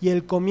y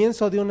el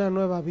comienzo de una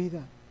nueva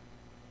vida,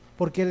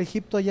 porque el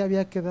Egipto ya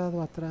había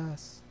quedado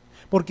atrás,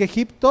 porque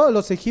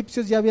los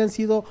egipcios ya habían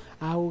sido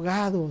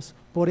ahogados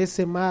por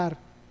ese mar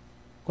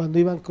cuando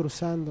iban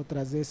cruzando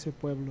tras de ese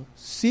pueblo,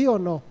 ¿sí o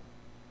no?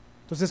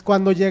 Entonces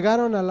cuando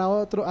llegaron al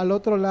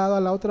otro lado,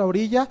 a la otra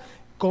orilla,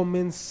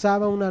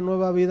 comenzaba una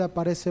nueva vida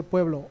para ese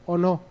pueblo, ¿o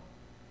no?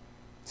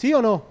 ¿Sí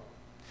o no?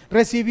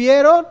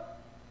 Recibieron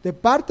de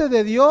parte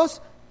de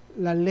Dios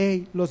la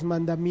ley, los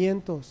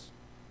mandamientos.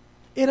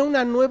 Era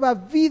una nueva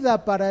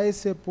vida para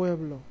ese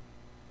pueblo.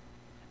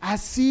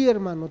 Así,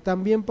 hermano,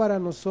 también para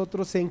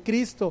nosotros en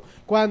Cristo,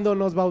 cuando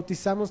nos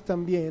bautizamos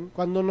también,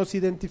 cuando nos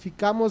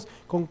identificamos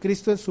con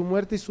Cristo en su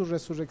muerte y su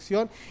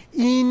resurrección,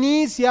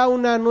 inicia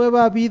una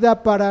nueva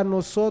vida para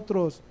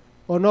nosotros,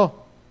 ¿o no?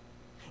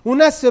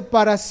 Una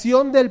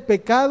separación del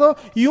pecado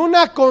y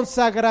una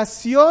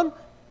consagración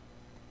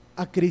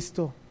a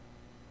Cristo.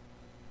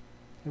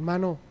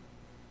 Hermano,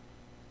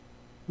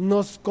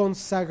 nos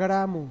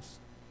consagramos.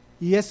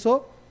 Y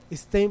eso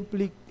está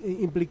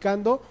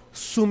implicando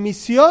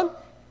sumisión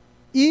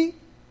y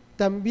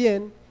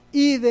también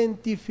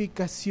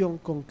identificación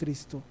con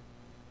Cristo.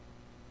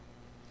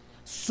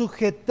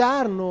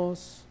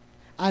 Sujetarnos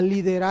al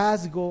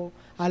liderazgo,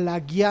 a la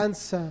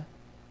guianza,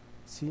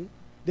 ¿sí?,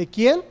 ¿de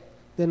quién?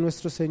 De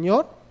nuestro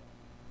Señor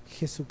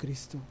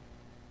Jesucristo.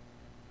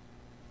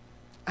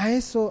 A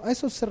eso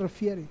se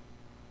refiere.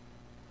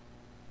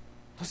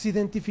 Nos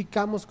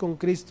identificamos con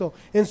Cristo.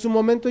 En su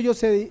momento ellos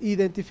se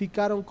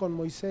identificaron con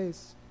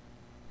Moisés,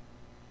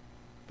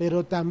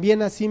 pero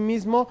también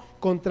asimismo,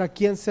 ¿contra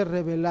quién se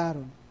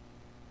rebelaron?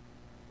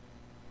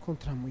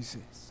 Contra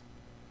Moisés.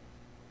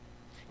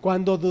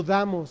 Cuando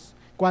dudamos,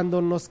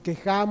 cuando nos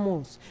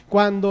quejamos,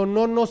 cuando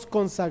no nos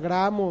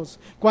consagramos,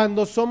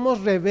 cuando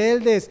somos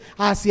rebeldes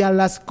hacia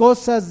las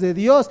cosas de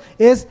Dios,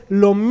 es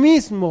lo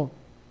mismo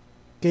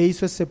que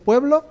hizo ese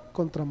pueblo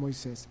contra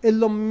Moisés. Es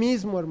lo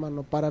mismo,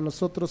 hermano, para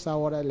nosotros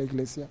ahora en la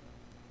iglesia.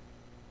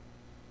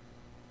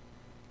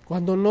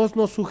 Cuando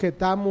nos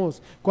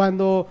sujetamos,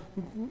 cuando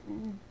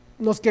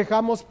nos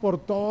quejamos por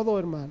todo,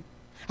 hermano.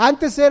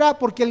 Antes era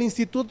porque el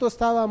instituto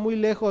estaba muy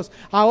lejos.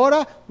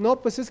 Ahora, no,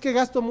 pues es que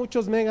gasto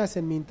muchos megas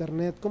en mi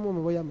internet. ¿Cómo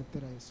me voy a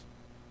meter a eso?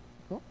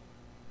 ¿No?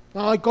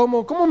 Ay,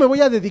 ¿cómo me voy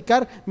a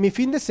dedicar mi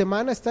fin de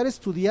semana a estar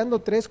estudiando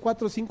 3,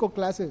 4, 5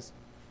 clases?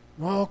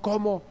 No,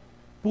 ¿cómo?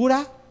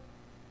 Pura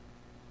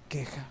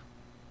queja.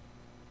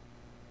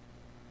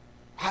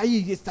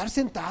 Ay, estar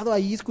sentado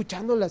ahí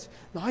escuchándolas.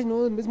 Ay,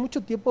 no, es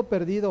mucho tiempo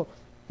perdido.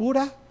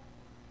 Pura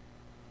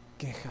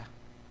queja.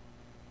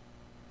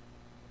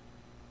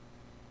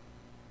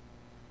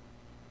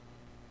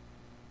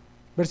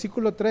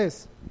 Versículo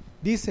 3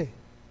 dice: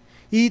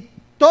 y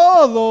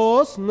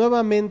todos,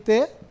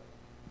 nuevamente,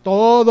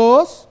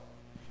 todos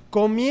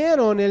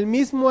comieron el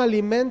mismo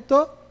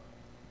alimento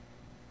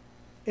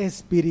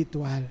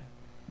espiritual.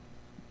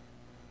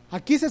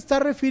 Aquí se está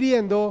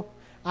refiriendo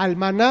al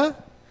maná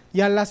y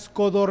a las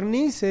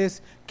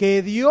codornices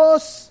que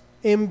Dios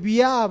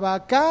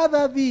enviaba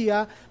cada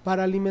día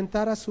para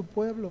alimentar a su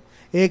pueblo.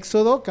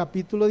 Éxodo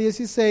capítulo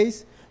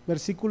 16,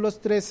 versículos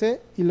 13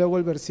 y luego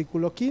el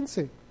versículo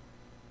 15.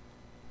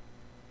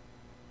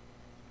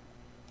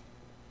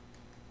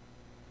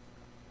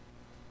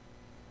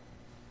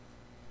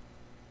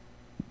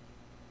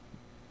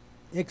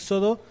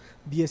 Éxodo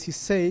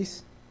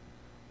 16,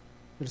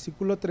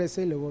 versículo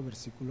 13 y luego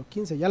versículo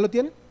 15. ¿Ya lo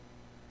tienen?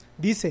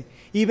 Dice: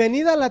 y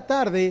venida la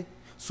tarde,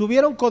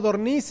 subieron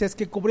codornices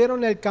que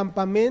cubrieron el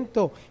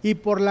campamento, y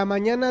por la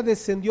mañana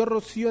descendió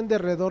rocío en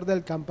derredor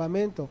del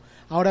campamento.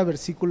 Ahora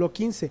versículo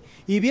 15.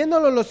 Y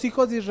viéndolo los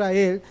hijos de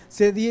Israel,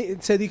 se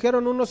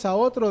dijeron unos a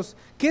otros: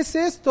 ¿qué es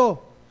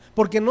esto?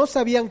 Porque no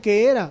sabían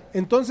qué era.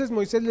 Entonces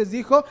Moisés les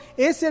dijo: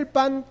 es el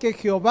pan que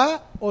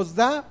Jehová os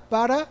da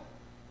para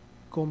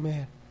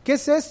comer. ¿Qué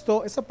es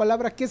esto? Esa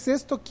palabra, ¿qué es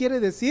esto? Quiere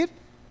decir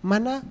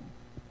maná.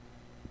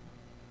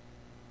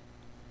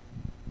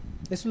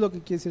 Eso es lo que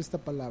quiere decir esta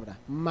palabra,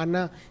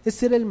 maná.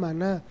 Ese era el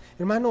maná.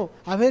 Hermano,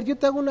 a ver, yo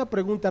te hago una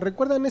pregunta.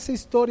 ¿Recuerdan esa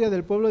historia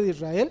del pueblo de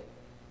Israel?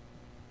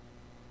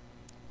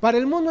 Para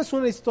el mundo es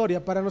una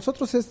historia, para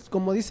nosotros es,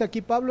 como dice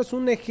aquí Pablo, es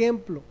un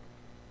ejemplo,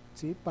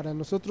 ¿sí? Para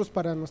nosotros,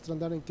 para nuestro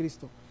andar en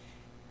Cristo.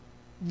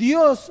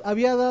 Dios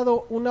había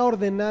dado una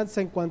ordenanza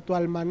en cuanto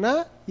al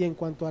maná y en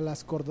cuanto a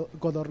las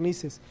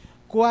codornices.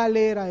 ¿Cuál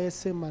era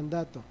ese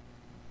mandato?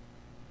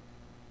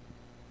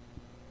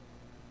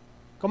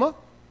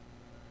 ¿Cómo?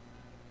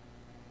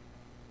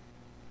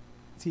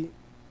 Sí,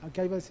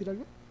 ¿acá iba a decir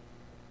algo?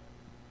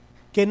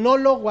 Que no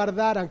lo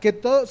guardaran,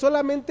 que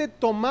solamente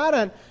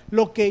tomaran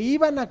lo que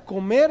iban a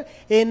comer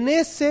en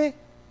ese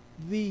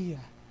día.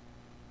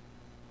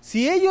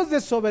 Si ellos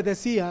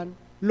desobedecían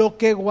lo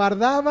que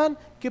guardaban,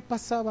 ¿qué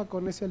pasaba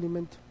con ese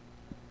alimento?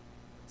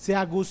 Se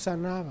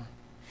agusanaba,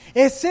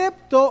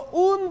 excepto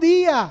un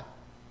día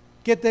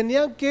que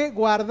tenían que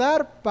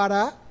guardar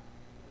para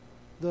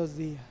 2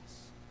 días.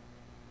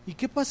 ¿Y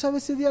qué pasaba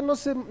ese día? No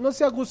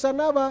se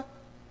agusanaba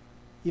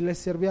y les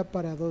servía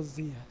para 2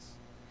 días.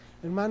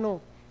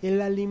 Hermano, el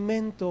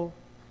alimento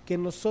que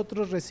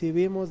nosotros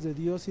recibimos de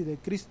Dios y de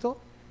Cristo,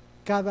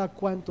 cada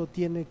cuánto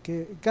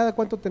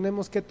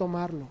tenemos que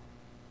tomarlo.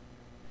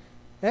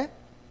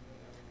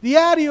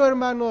 Diario,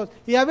 hermanos.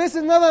 Y a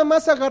veces nada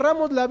más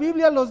agarramos la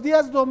Biblia los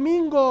días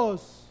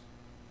domingos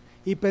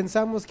y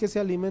pensamos que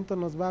ese alimento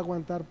nos va a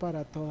aguantar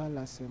para toda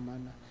la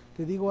semana.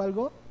 ¿Te digo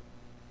algo?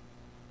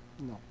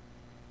 No.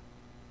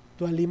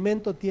 Tu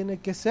alimento tiene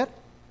que ser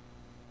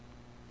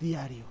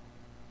diario.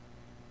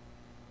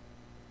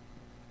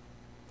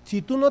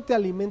 Si tú no te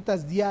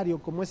alimentas diario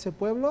como ese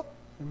pueblo,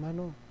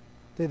 hermano,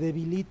 te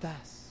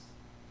debilitas.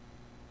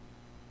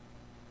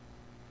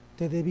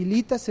 Te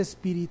debilitas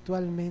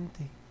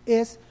espiritualmente.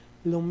 Es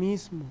lo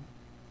mismo.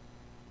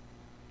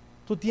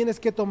 Tú tienes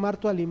que tomar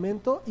tu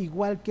alimento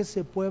igual que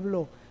ese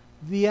pueblo,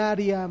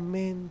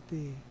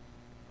 diariamente.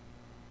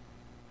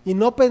 Y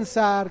no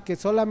pensar que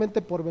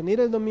solamente por venir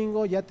el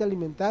domingo ya te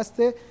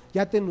alimentaste,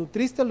 ya te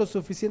nutriste lo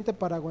suficiente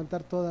para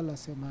aguantar toda la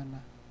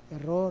semana.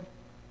 Error,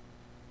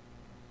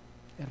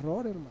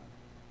 hermano.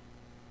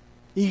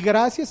 Y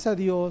gracias a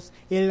Dios,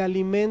 el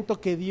alimento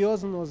que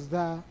Dios nos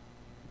da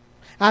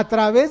a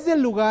través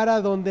del lugar a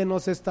donde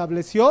nos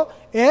estableció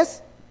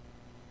es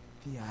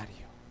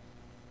diario.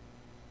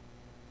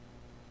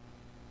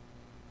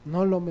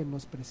 No lo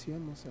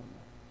menospreciemos,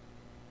 hermano.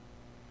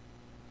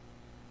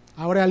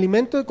 Ahora,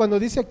 alimento, cuando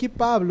dice aquí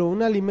Pablo,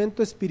 un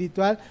alimento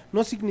espiritual,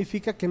 no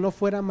significa que no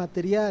fuera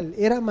material,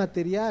 era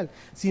material,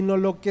 sino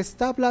lo que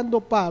está hablando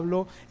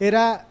Pablo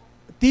era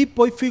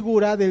tipo y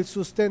figura del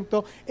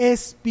sustento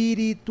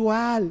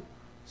espiritual,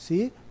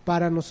 ¿sí?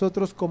 Para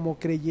nosotros como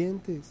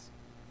creyentes.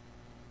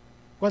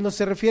 Cuando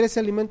se refiere a ese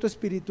alimento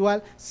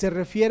espiritual, se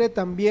refiere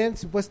también,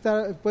 se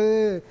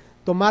puede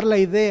tomar la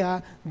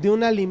idea de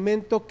un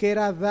alimento que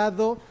era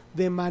dado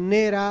de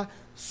manera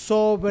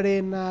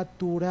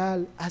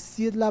sobrenatural.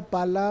 Así es la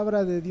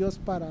palabra de Dios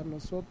para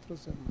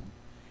nosotros, hermano.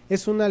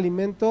 Es un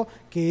alimento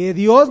que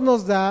Dios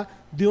nos da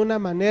de una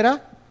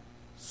manera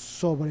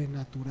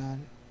sobrenatural.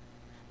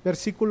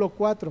 Versículo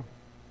 4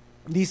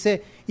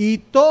 dice: y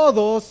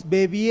todos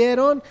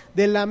bebieron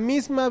de la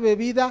misma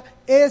bebida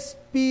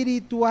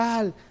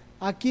espiritual.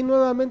 Aquí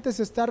nuevamente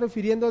se está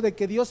refiriendo de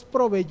que Dios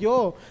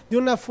proveyó de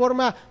una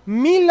forma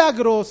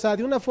milagrosa,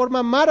 de una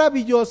forma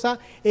maravillosa,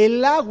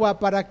 el agua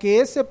para que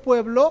ese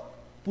pueblo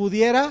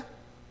pudiera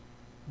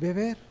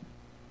beber.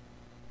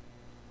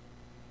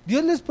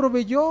 Dios les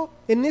proveyó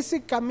en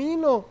ese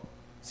camino,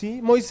 ¿sí?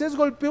 Moisés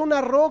golpeó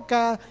una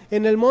roca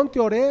en el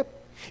monte Horeb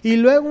y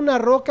luego una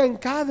roca en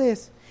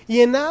Cades, y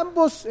en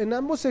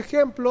ambos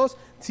ejemplos,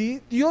 ¿sí?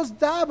 Dios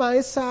daba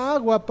esa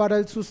agua para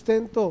el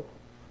sustento,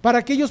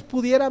 para que ellos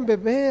pudieran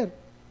beber.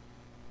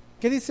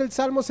 ¿Qué dice el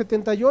Salmo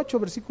 78,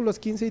 versículos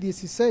 15 y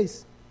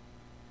 16?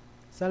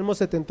 Salmo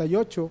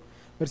 78,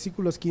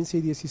 versículos 15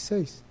 y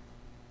 16.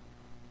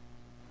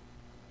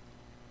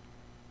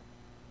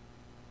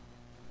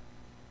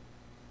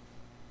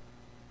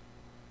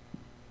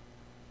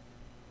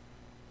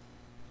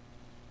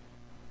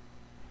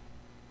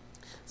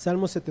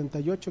 Salmo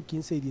 78,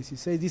 15 y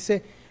 16,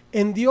 dice: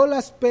 hendió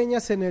las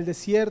peñas en el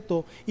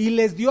desierto y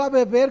les dio a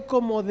beber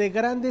como de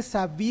grandes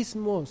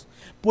abismos,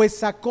 pues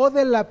sacó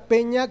de la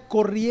peña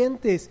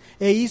corrientes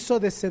e hizo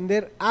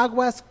descender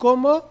aguas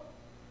como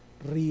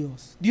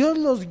ríos. Dios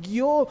los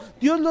guió,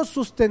 Dios los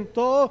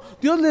sustentó,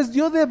 Dios les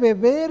dio de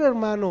beber,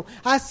 hermano.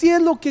 Así es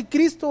lo que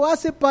Cristo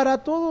hace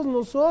para todos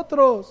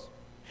nosotros.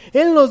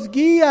 Él nos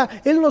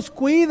guía, Él nos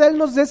cuida, Él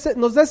nos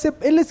da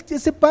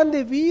ese pan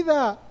de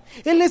vida.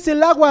 Él es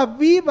el agua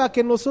viva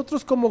que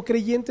nosotros como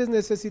creyentes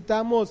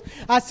necesitamos.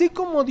 Así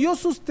como Dios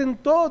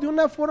sustentó de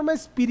una forma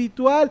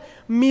espiritual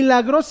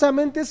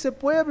milagrosamente ese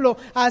pueblo,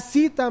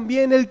 así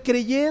también el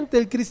creyente,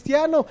 el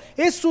cristiano,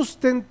 es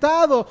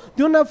sustentado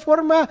de una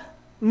forma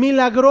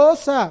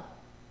milagrosa,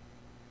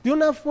 de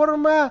una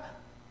forma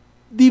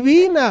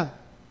divina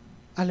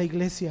a la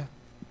iglesia.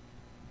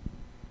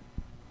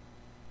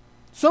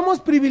 ¿Somos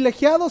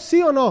privilegiados,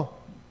 sí o no?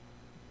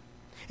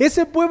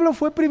 ¿Ese pueblo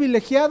fue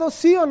privilegiado,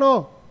 sí o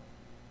no?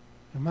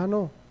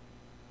 Hermano,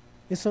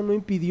 eso no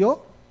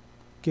impidió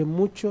que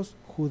muchos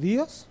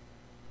judíos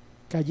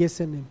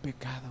cayesen en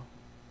pecado.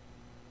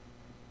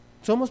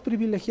 ¿Somos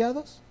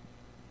privilegiados?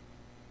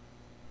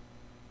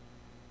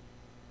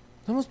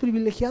 Somos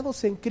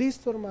privilegiados en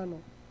Cristo, hermano.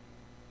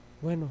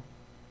 Bueno,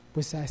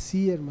 pues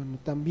así, hermano,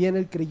 también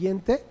el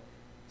creyente,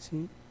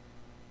 ¿sí?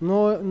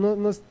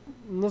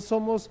 No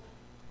somos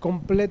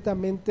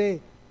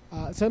completamente,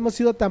 hemos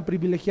sido tan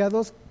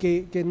privilegiados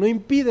que no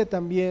impide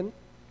también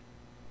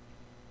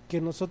que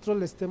nosotros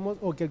le estemos,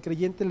 o que el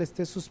creyente le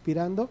esté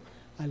suspirando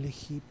al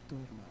Egipto,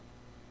 hermano,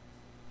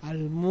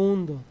 al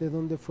mundo de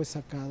donde fue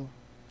sacado.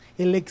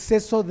 El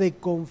exceso de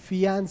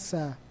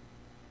confianza,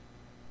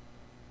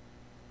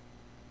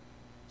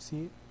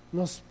 ¿sí?,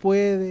 nos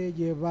puede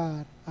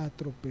llevar a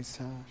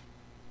tropezar.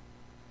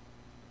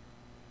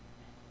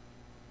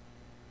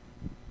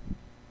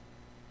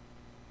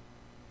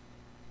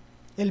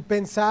 El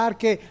pensar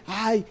que,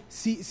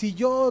 si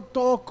yo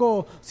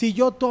toco, si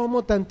yo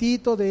tomo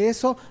tantito de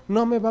eso,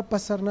 no me va a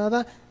pasar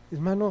nada.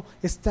 Hermano,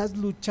 estás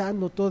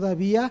luchando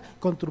todavía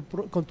con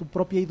tu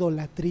propia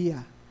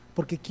idolatría,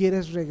 porque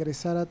quieres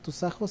regresar a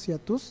tus ajos y a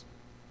tus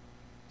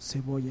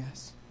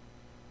cebollas.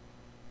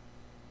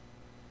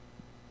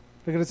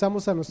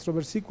 Regresamos a nuestro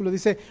versículo,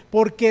 dice,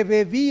 porque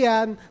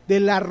bebían de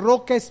la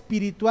roca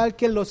espiritual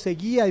que los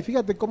seguía. Y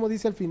fíjate cómo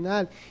dice al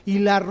final, y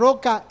la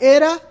roca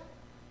era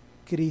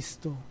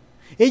Cristo.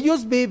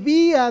 Ellos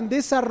bebían de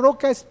esa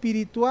roca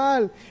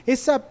espiritual,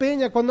 esa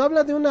peña. Cuando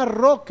habla de una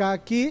roca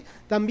aquí,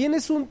 también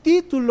es un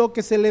título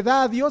que se le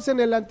da a Dios en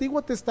el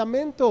Antiguo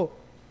Testamento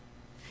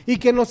y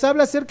que nos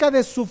habla acerca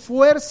de su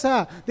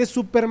fuerza, de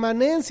su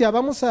permanencia.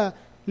 Vamos a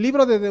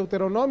libro de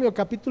Deuteronomio,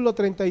 capítulo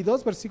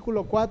 32,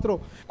 versículo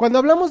 4. Cuando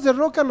hablamos de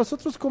roca,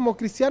 nosotros como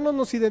cristianos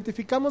nos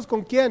identificamos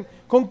 ¿con quién?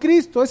 Con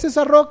Cristo. ¿Es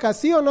esa roca,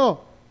 sí o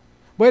no?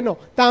 Bueno,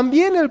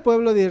 también el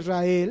pueblo de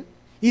Israel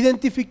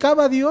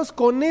identificaba a Dios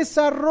con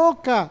esa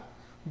roca.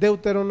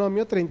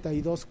 Deuteronomio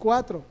 32,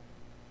 4.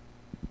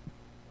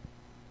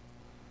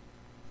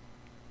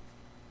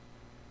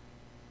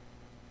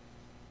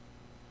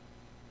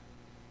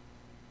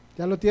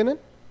 ¿Ya lo tienen?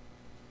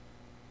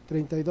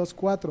 32,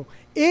 4.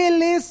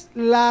 Él es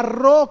la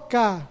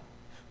roca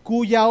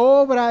cuya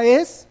obra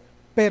es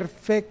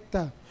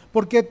perfecta,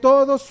 porque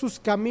todos sus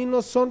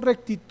caminos son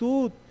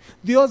rectitud.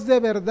 Dios de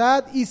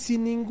verdad y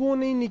sin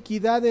ninguna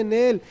iniquidad en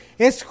él.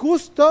 Es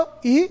justo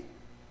y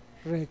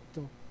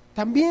recto.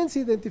 También se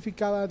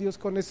identificaba a Dios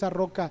con esa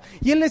roca.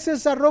 Y él es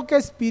esa roca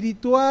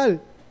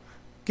espiritual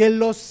que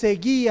los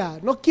seguía.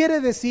 No quiere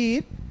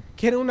decir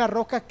que era una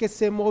roca que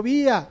se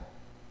movía,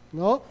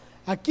 ¿no?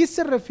 Aquí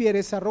se refiere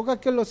a esa roca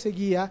que los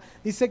seguía.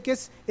 Dice que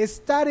es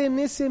estar en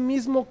ese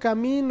mismo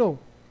camino.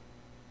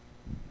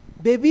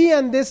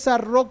 Bebían de esa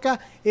roca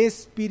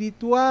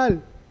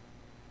espiritual.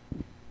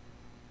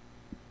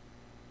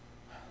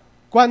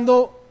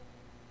 Cuando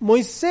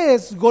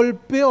Moisés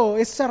golpeó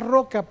esa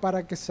roca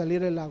para que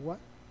saliera el agua,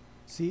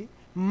 ¿sí?,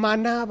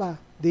 manaba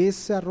de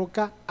esa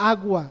roca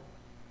agua,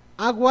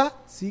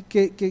 ¿sí?,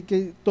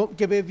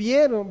 que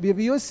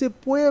bebió ese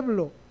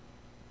pueblo,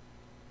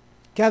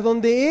 que a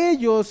donde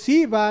ellos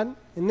iban,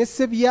 en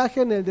ese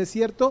viaje en el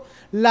desierto,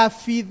 la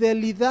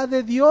fidelidad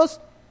de Dios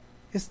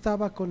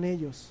estaba con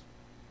ellos.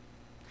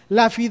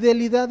 La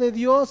fidelidad de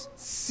Dios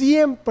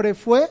siempre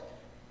fue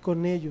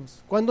con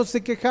ellos. Cuando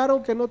se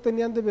quejaron que no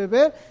tenían de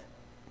beber,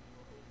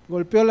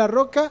 golpeó la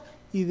roca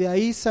y de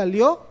ahí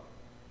salió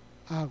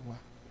agua.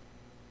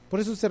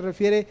 Por eso se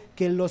refiere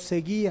que los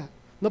seguía,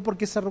 no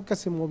porque esa roca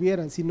se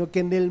movieran, sino que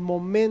en el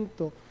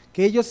momento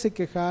que ellos se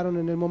quejaron,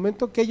 en el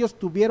momento que ellos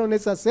tuvieron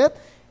esa sed,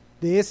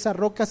 de esa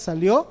roca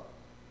salió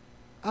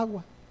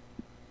agua.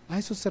 A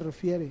eso se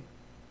refiere.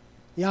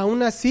 Y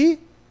aún así,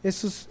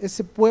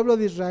 ese pueblo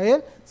de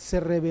Israel se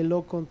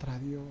rebeló contra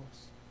Dios.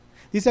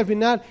 Dice al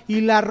final,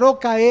 y la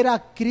roca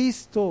era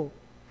Cristo.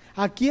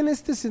 Aquí en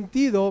este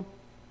sentido,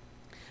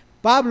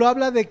 Pablo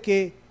habla de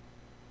que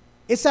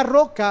esa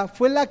roca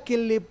fue la que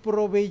le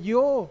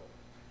proveyó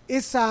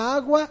esa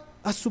agua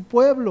a su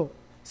pueblo,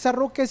 esa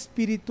roca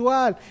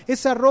espiritual,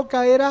 esa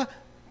roca era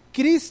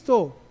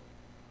Cristo.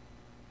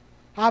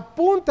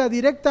 Apunta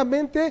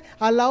directamente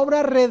a la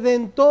obra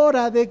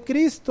redentora de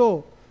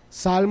Cristo.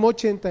 Salmo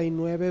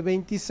 89,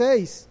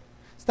 26.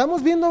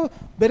 Estamos viendo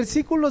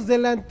versículos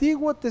del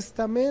Antiguo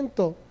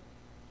Testamento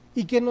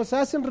y que nos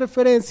hacen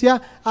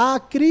referencia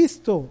a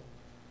Cristo.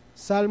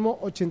 Salmo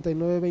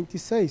 89,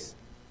 26.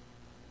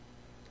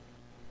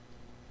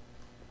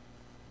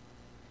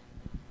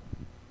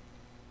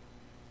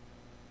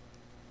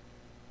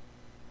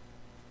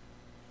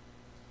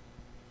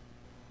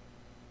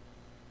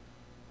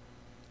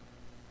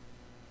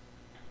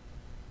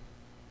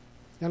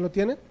 ¿Ya lo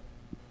tienen?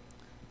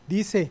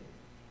 Dice,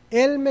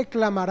 Él me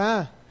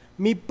clamará,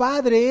 mi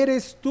Padre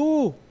eres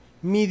tú,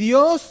 mi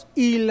Dios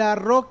y la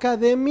roca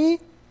de mi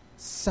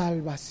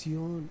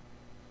salvación.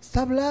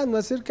 Está hablando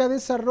acerca de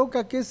esa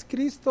roca que es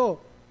Cristo.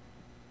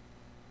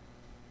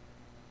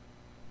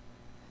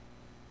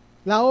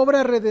 La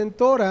obra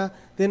redentora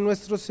de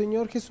nuestro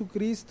Señor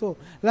Jesucristo.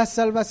 La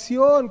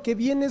salvación que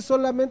viene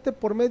solamente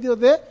por medio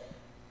de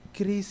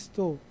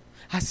Cristo.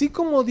 Así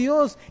como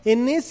Dios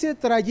en ese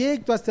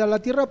trayecto hasta la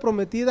tierra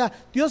prometida,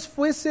 Dios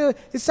fuese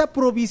esa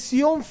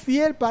provisión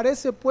fiel para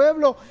ese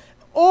pueblo.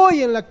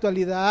 Hoy en la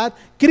actualidad,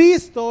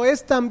 Cristo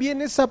es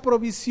también esa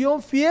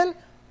provisión fiel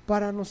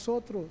para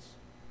nosotros.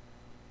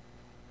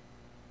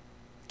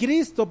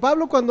 Cristo,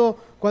 Pablo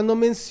cuando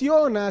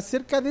menciona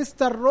acerca de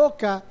esta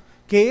roca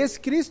que es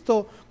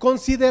Cristo,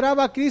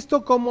 consideraba a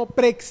Cristo como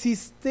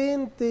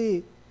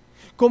preexistente,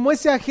 como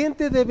ese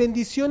agente de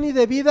bendición y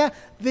de vida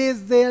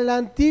desde el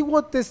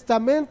Antiguo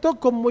Testamento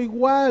como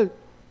igual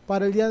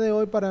para el día de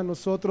hoy para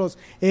nosotros.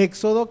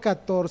 Éxodo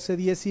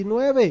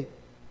 14:19.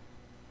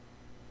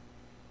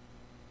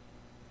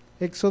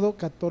 Éxodo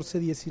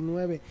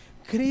 14:19.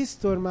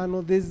 Cristo,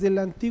 hermano, desde el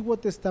Antiguo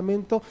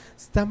Testamento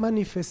está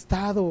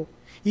manifestado,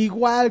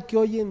 igual que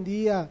hoy en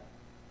día.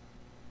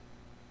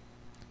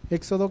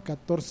 Éxodo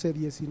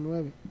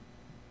 14:19.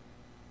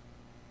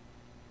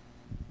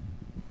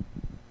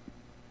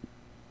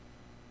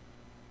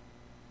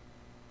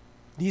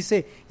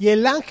 Dice, y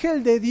el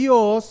ángel de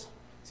Dios,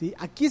 ¿sí?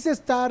 Aquí se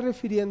está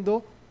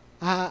refiriendo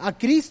a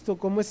Cristo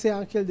como ese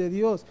ángel de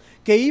Dios,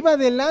 que iba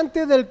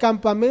delante del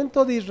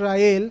campamento de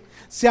Israel,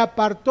 se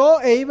apartó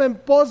e iba en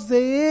pos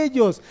de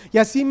ellos, y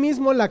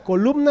asimismo la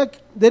columna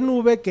de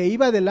nube que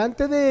iba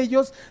delante de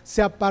ellos,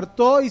 se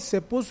apartó y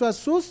se puso a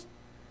sus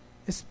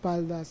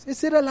espaldas.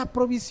 Esa era la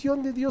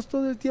provisión de Dios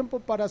todo el tiempo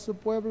para su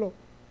pueblo.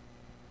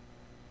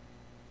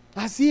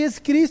 Así es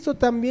Cristo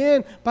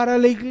también para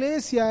la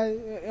iglesia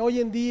hoy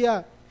en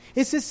día.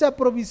 Es esa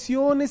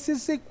provisión, es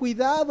ese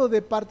cuidado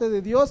de parte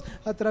de Dios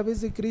a través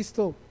de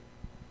Cristo.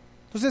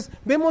 Entonces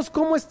vemos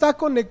cómo está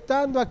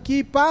conectando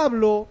aquí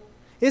Pablo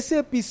ese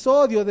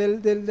episodio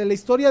de la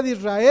historia de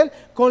Israel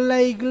con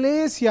la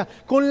iglesia,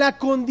 con la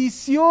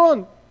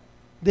condición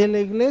de la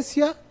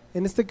iglesia,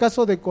 en este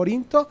caso de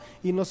Corinto,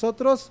 y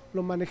nosotros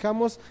lo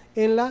manejamos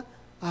en la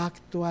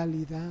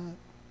actualidad.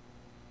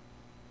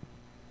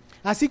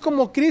 Así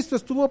como Cristo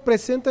estuvo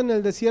presente en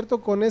el desierto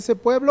con ese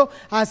pueblo,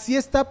 así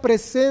está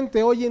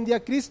presente hoy en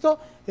día Cristo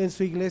en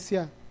su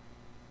iglesia.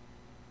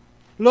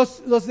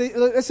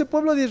 Ese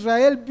pueblo de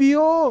Israel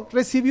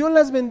recibió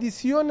las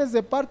bendiciones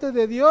de parte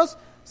de Dios,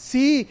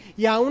 sí,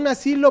 y aún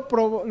así lo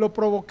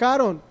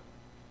provocaron.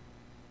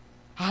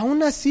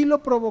 Aún así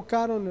lo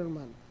provocaron,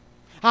 hermano.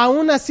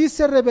 Aún así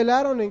se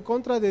rebelaron en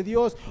contra de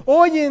Dios.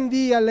 Hoy en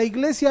día la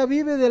iglesia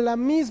vive de la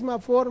misma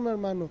forma,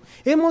 hermano.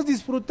 Hemos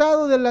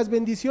disfrutado de las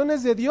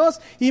bendiciones de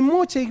Dios y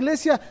mucha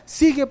iglesia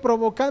sigue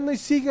provocando y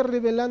sigue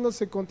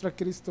rebelándose contra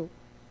Cristo.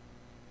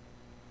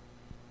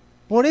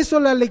 Por eso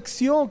la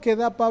lección que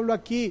da Pablo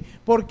aquí.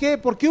 ¿Por qué?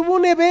 Porque hubo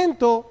un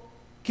evento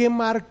que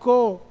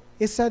marcó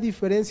esa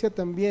diferencia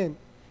también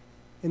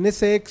en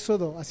ese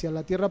éxodo hacia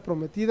la tierra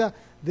prometida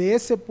de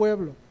ese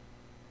pueblo.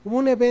 Hubo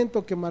un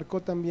evento que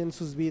marcó también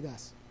sus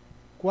vidas.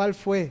 ¿Cuál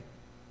fue?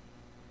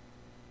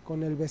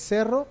 Con el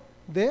becerro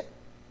de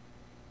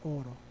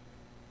oro.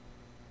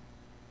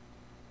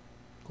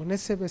 Con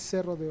ese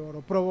becerro de oro.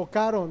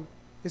 Provocaron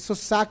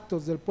esos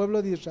actos del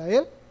pueblo de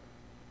Israel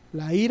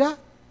la ira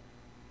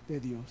de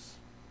Dios.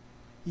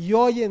 Y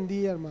hoy en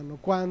día, hermano,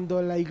 cuando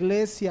la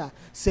iglesia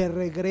se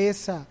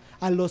regresa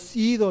a los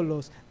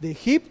ídolos de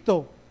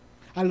Egipto,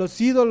 a los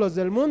ídolos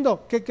del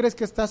mundo, ¿qué crees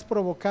que estás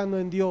provocando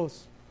en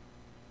Dios?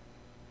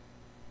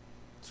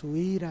 Su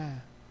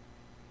ira.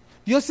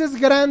 Dios es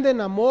grande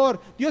en amor,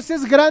 Dios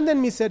es grande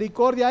en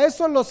misericordia,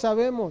 eso lo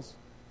sabemos.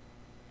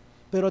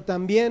 Pero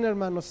también,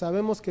 hermanos,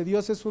 sabemos que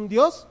Dios es un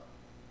Dios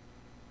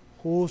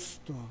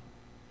justo.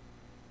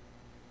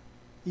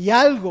 Y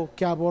algo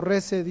que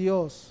aborrece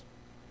Dios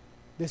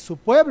de su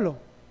pueblo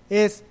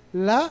es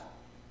la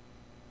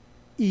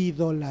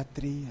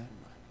idolatría, hermano.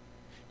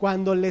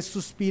 Cuando le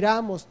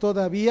suspiramos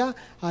todavía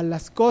a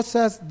las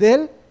cosas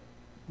del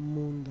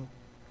mundo.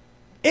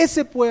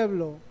 Ese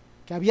pueblo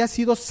que había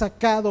sido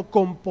sacado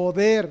con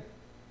poder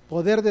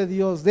de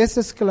Dios de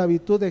esa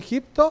esclavitud de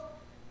Egipto,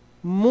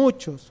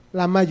 muchos,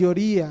 la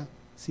mayoría,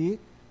 ¿sí?,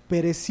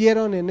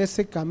 perecieron en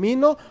ese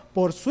camino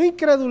por su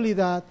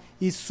incredulidad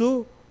y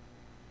su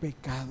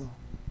pecado.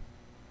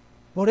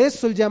 Por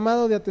eso el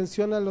llamado de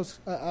atención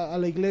a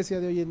la iglesia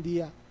de hoy en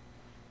día.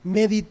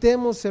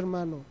 Meditemos,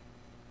 hermano,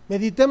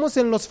 meditemos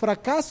en los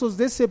fracasos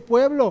de ese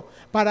pueblo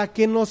para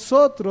que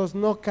nosotros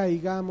no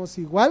caigamos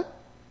igual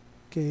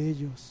que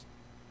ellos.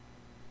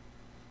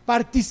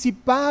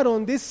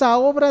 Participaron de esa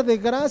obra de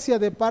gracia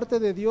de parte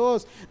de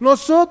Dios.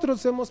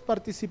 Nosotros hemos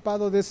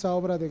participado de esa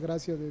obra de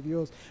gracia de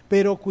Dios.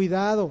 Pero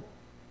cuidado,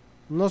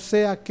 no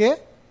sea que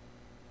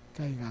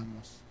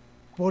caigamos.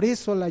 Por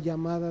eso la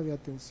llamada de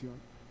atención.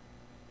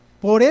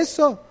 Por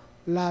eso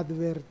la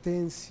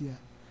advertencia,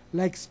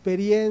 la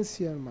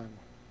experiencia, hermano.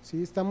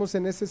 ¿sí? Estamos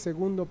en ese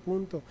segundo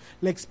punto.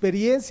 La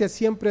experiencia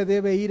siempre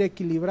debe ir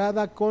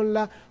equilibrada con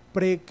la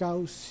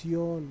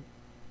precaución.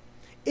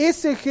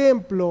 Ese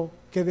ejemplo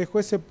que dejó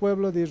ese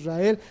pueblo de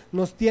Israel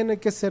nos tiene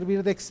que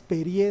servir de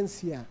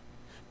experiencia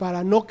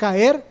para no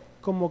caer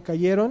como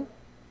cayeron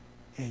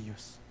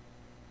ellos.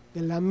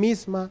 De la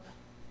misma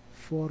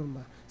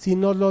forma. Si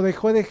nos lo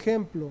dejó de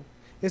ejemplo,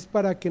 es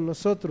para que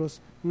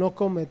nosotros no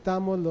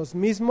cometamos los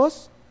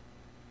mismos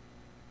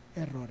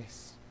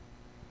errores.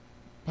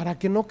 Para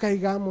que no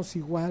caigamos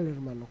igual,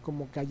 hermano,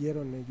 como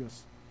cayeron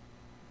ellos.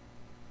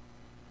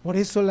 Por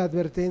eso la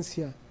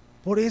advertencia,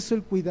 por eso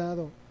el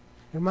cuidado.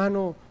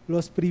 Hermano,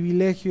 los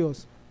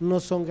privilegios no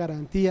son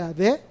garantía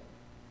de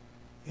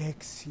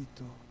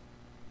éxito.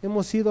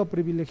 Hemos sido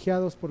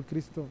privilegiados por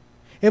Cristo.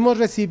 Hemos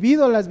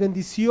recibido las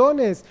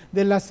bendiciones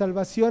de la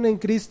salvación en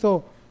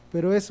Cristo,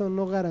 pero eso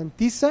no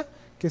garantiza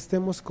que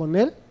estemos con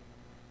Él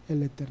en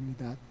la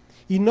eternidad.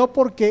 Y no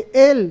porque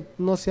Él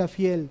no sea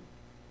fiel,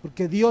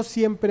 porque Dios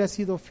siempre ha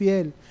sido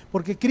fiel,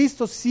 porque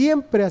Cristo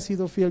siempre ha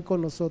sido fiel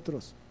con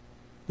nosotros,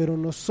 pero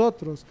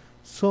nosotros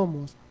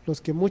somos los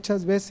que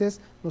muchas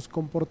veces nos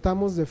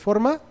comportamos de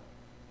forma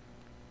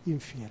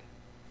infiel.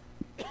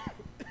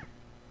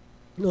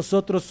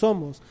 Nosotros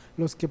somos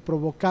los que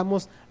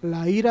provocamos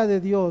la ira de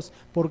Dios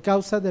por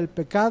causa del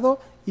pecado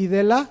y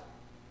de la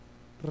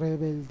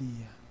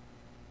rebeldía.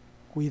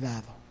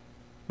 Cuidado.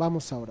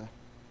 Vamos a orar.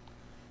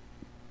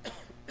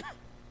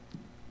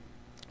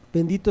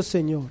 Bendito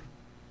Señor,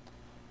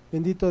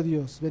 bendito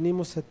Dios,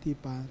 venimos a ti,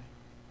 Padre.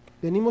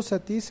 Venimos a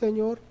ti,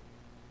 Señor,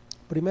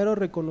 primero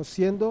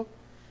reconociendo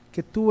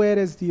que tú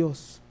eres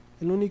Dios,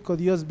 el único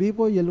Dios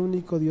vivo y el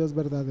único Dios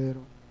verdadero.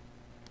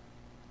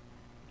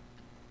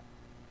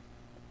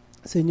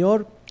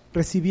 Señor,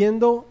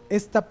 recibiendo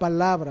esta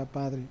palabra,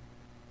 Padre,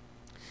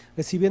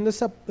 recibiendo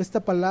esta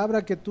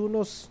palabra que tú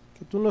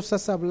nos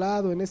has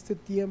hablado en este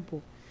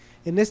tiempo,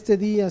 en este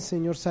día,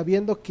 Señor,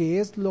 sabiendo que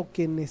es lo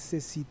que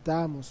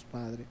necesitamos,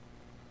 Padre.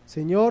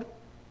 Señor,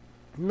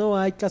 no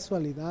hay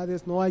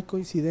casualidades, no hay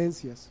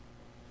coincidencias.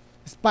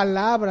 Es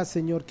palabra,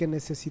 Señor, que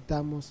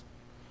necesitamos.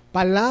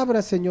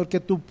 Palabra, Señor,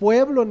 que tu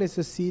pueblo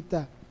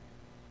necesita.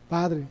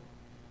 Padre,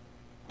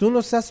 tú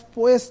nos has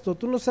puesto,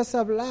 tú nos has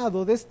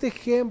hablado de este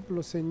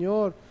ejemplo,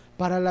 Señor,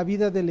 para la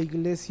vida de la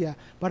iglesia,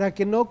 para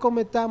que no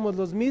cometamos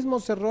los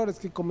mismos errores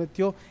que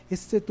cometió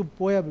tu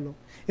pueblo.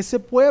 Ese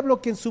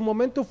pueblo que en su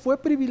momento fue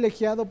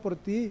privilegiado por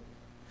ti,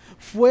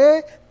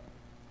 fue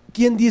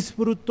quien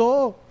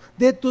disfrutó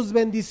de tus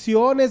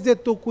bendiciones, de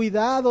tu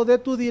cuidado, de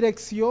tu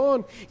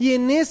dirección. Y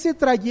en ese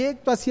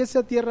trayecto hacia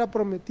esa tierra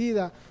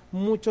prometida,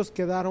 muchos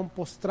quedaron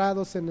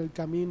postrados en el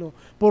camino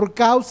por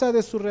causa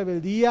de su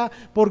rebeldía,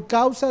 por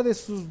causa de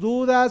sus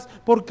dudas,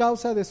 por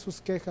causa de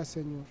sus quejas,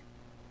 Señor.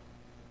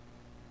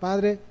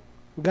 Padre,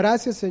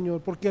 gracias, Señor,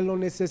 porque lo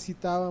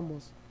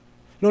necesitábamos.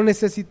 Lo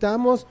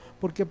necesitamos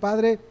porque,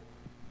 Padre,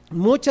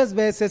 muchas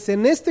veces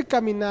en este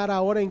caminar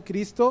ahora en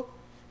Cristo,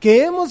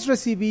 que hemos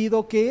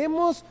recibido, que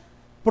hemos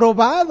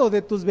probado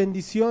de tus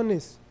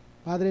bendiciones,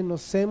 Padre,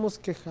 nos hemos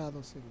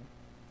quejado, Señor.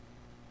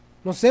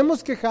 Nos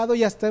hemos quejado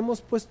y hasta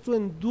hemos puesto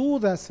en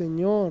duda,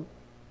 Señor,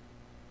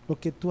 lo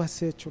que tú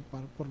has hecho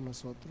por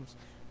nosotros.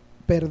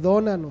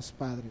 Perdónanos,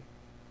 Padre.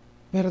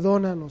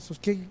 Perdónanos.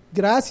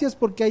 Gracias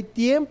porque hay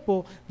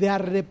tiempo de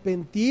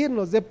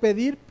arrepentirnos, de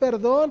pedir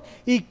perdón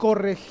y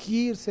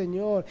corregir,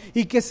 Señor.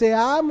 Y que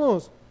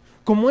seamos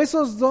como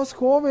esos dos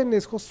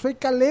jóvenes, Josué y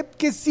Caleb,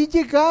 que sí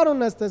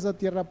llegaron hasta esa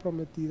tierra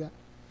prometida.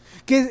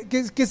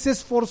 Que se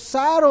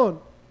esforzaron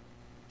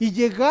y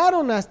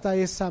llegaron hasta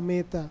esa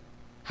meta.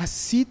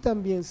 Así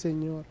también,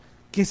 Señor,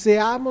 que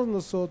seamos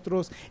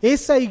nosotros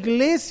esa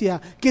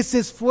iglesia que se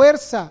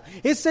esfuerza,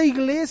 esa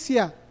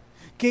iglesia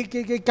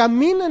que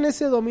camina en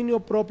ese dominio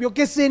propio,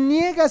 que se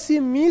niega a sí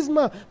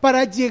misma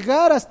para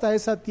llegar hasta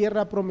esa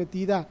tierra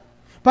prometida,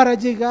 para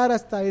llegar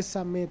hasta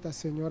esa meta,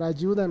 Señor.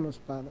 Ayúdanos,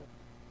 Padre.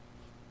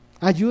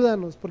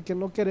 Ayúdanos, porque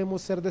no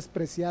queremos ser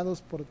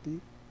despreciados por ti.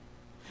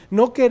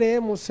 No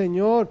queremos,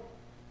 Señor,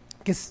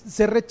 que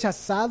ser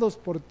rechazados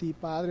por ti,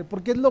 Padre,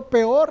 porque es lo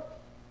peor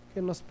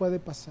que nos puede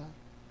pasar.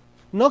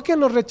 No que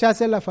nos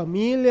rechace la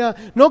familia,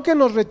 no que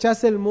nos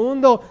rechace el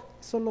mundo.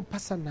 Eso no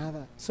pasa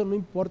nada, eso no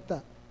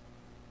importa.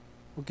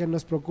 Lo que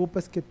nos preocupa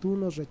es que tú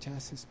nos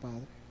rechaces,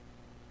 Padre.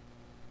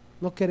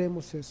 No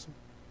queremos eso.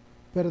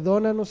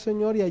 Perdónanos,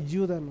 Señor, y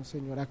ayúdanos,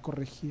 Señor, a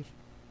corregir.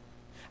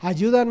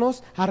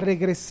 Ayúdanos a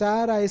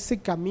regresar a ese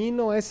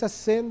camino, a esa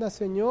senda,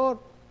 Señor,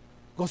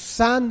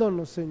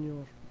 gozándonos,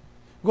 Señor.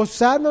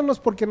 Gozándonos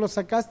porque nos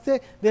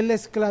sacaste de la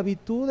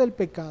esclavitud del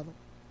pecado.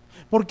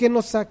 Porque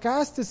nos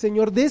sacaste,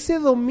 Señor, de ese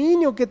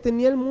dominio que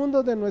tenía el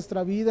mundo de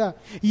nuestra vida.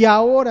 Y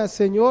ahora,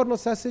 Señor,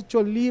 nos has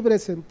hecho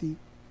libres en ti.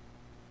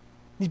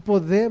 Y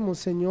podemos,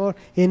 Señor,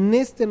 en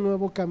este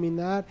nuevo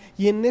caminar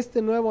y en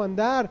este nuevo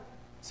andar,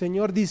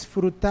 Señor,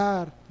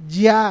 disfrutar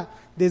ya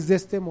desde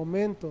este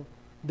momento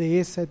de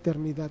esa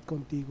eternidad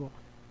contigo.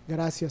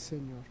 Gracias,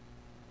 Señor.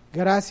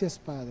 Gracias,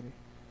 Padre.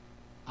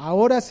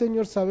 Ahora,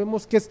 Señor,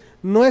 sabemos que es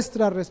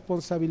nuestra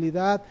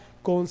responsabilidad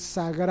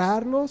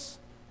consagrarnos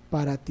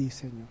para ti,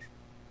 Señor.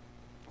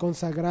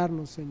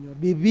 consagrarnos, Señor,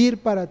 vivir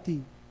para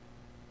ti,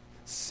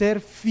 ser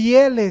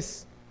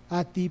fieles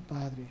a ti,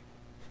 Padre.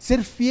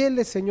 Ser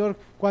fieles, Señor,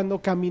 cuando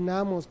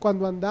caminamos,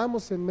 cuando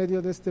andamos en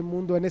medio de este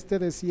mundo, en este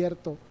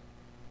desierto,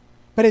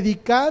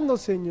 predicando,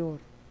 Señor,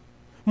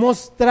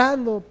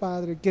 mostrando,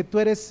 Padre, que tú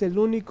eres el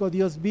único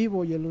Dios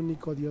vivo y el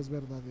único Dios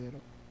verdadero.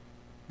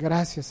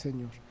 Gracias,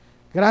 Señor.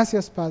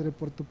 Gracias, Padre,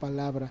 por tu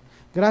palabra.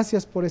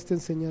 Gracias por esta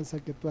enseñanza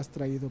que tú has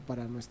traído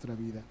para nuestra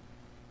vida,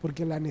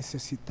 porque la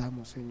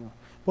necesitamos, Señor,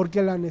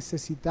 porque la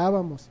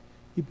necesitábamos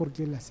y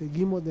porque la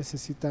seguimos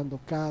necesitando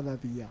cada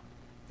día.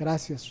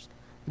 Gracias,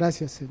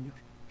 gracias, Señor.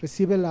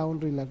 Recibe la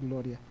honra y la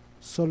gloria,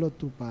 solo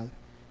tu Padre,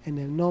 en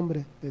el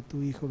nombre de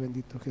tu Hijo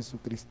bendito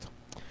Jesucristo.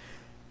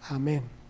 Amén.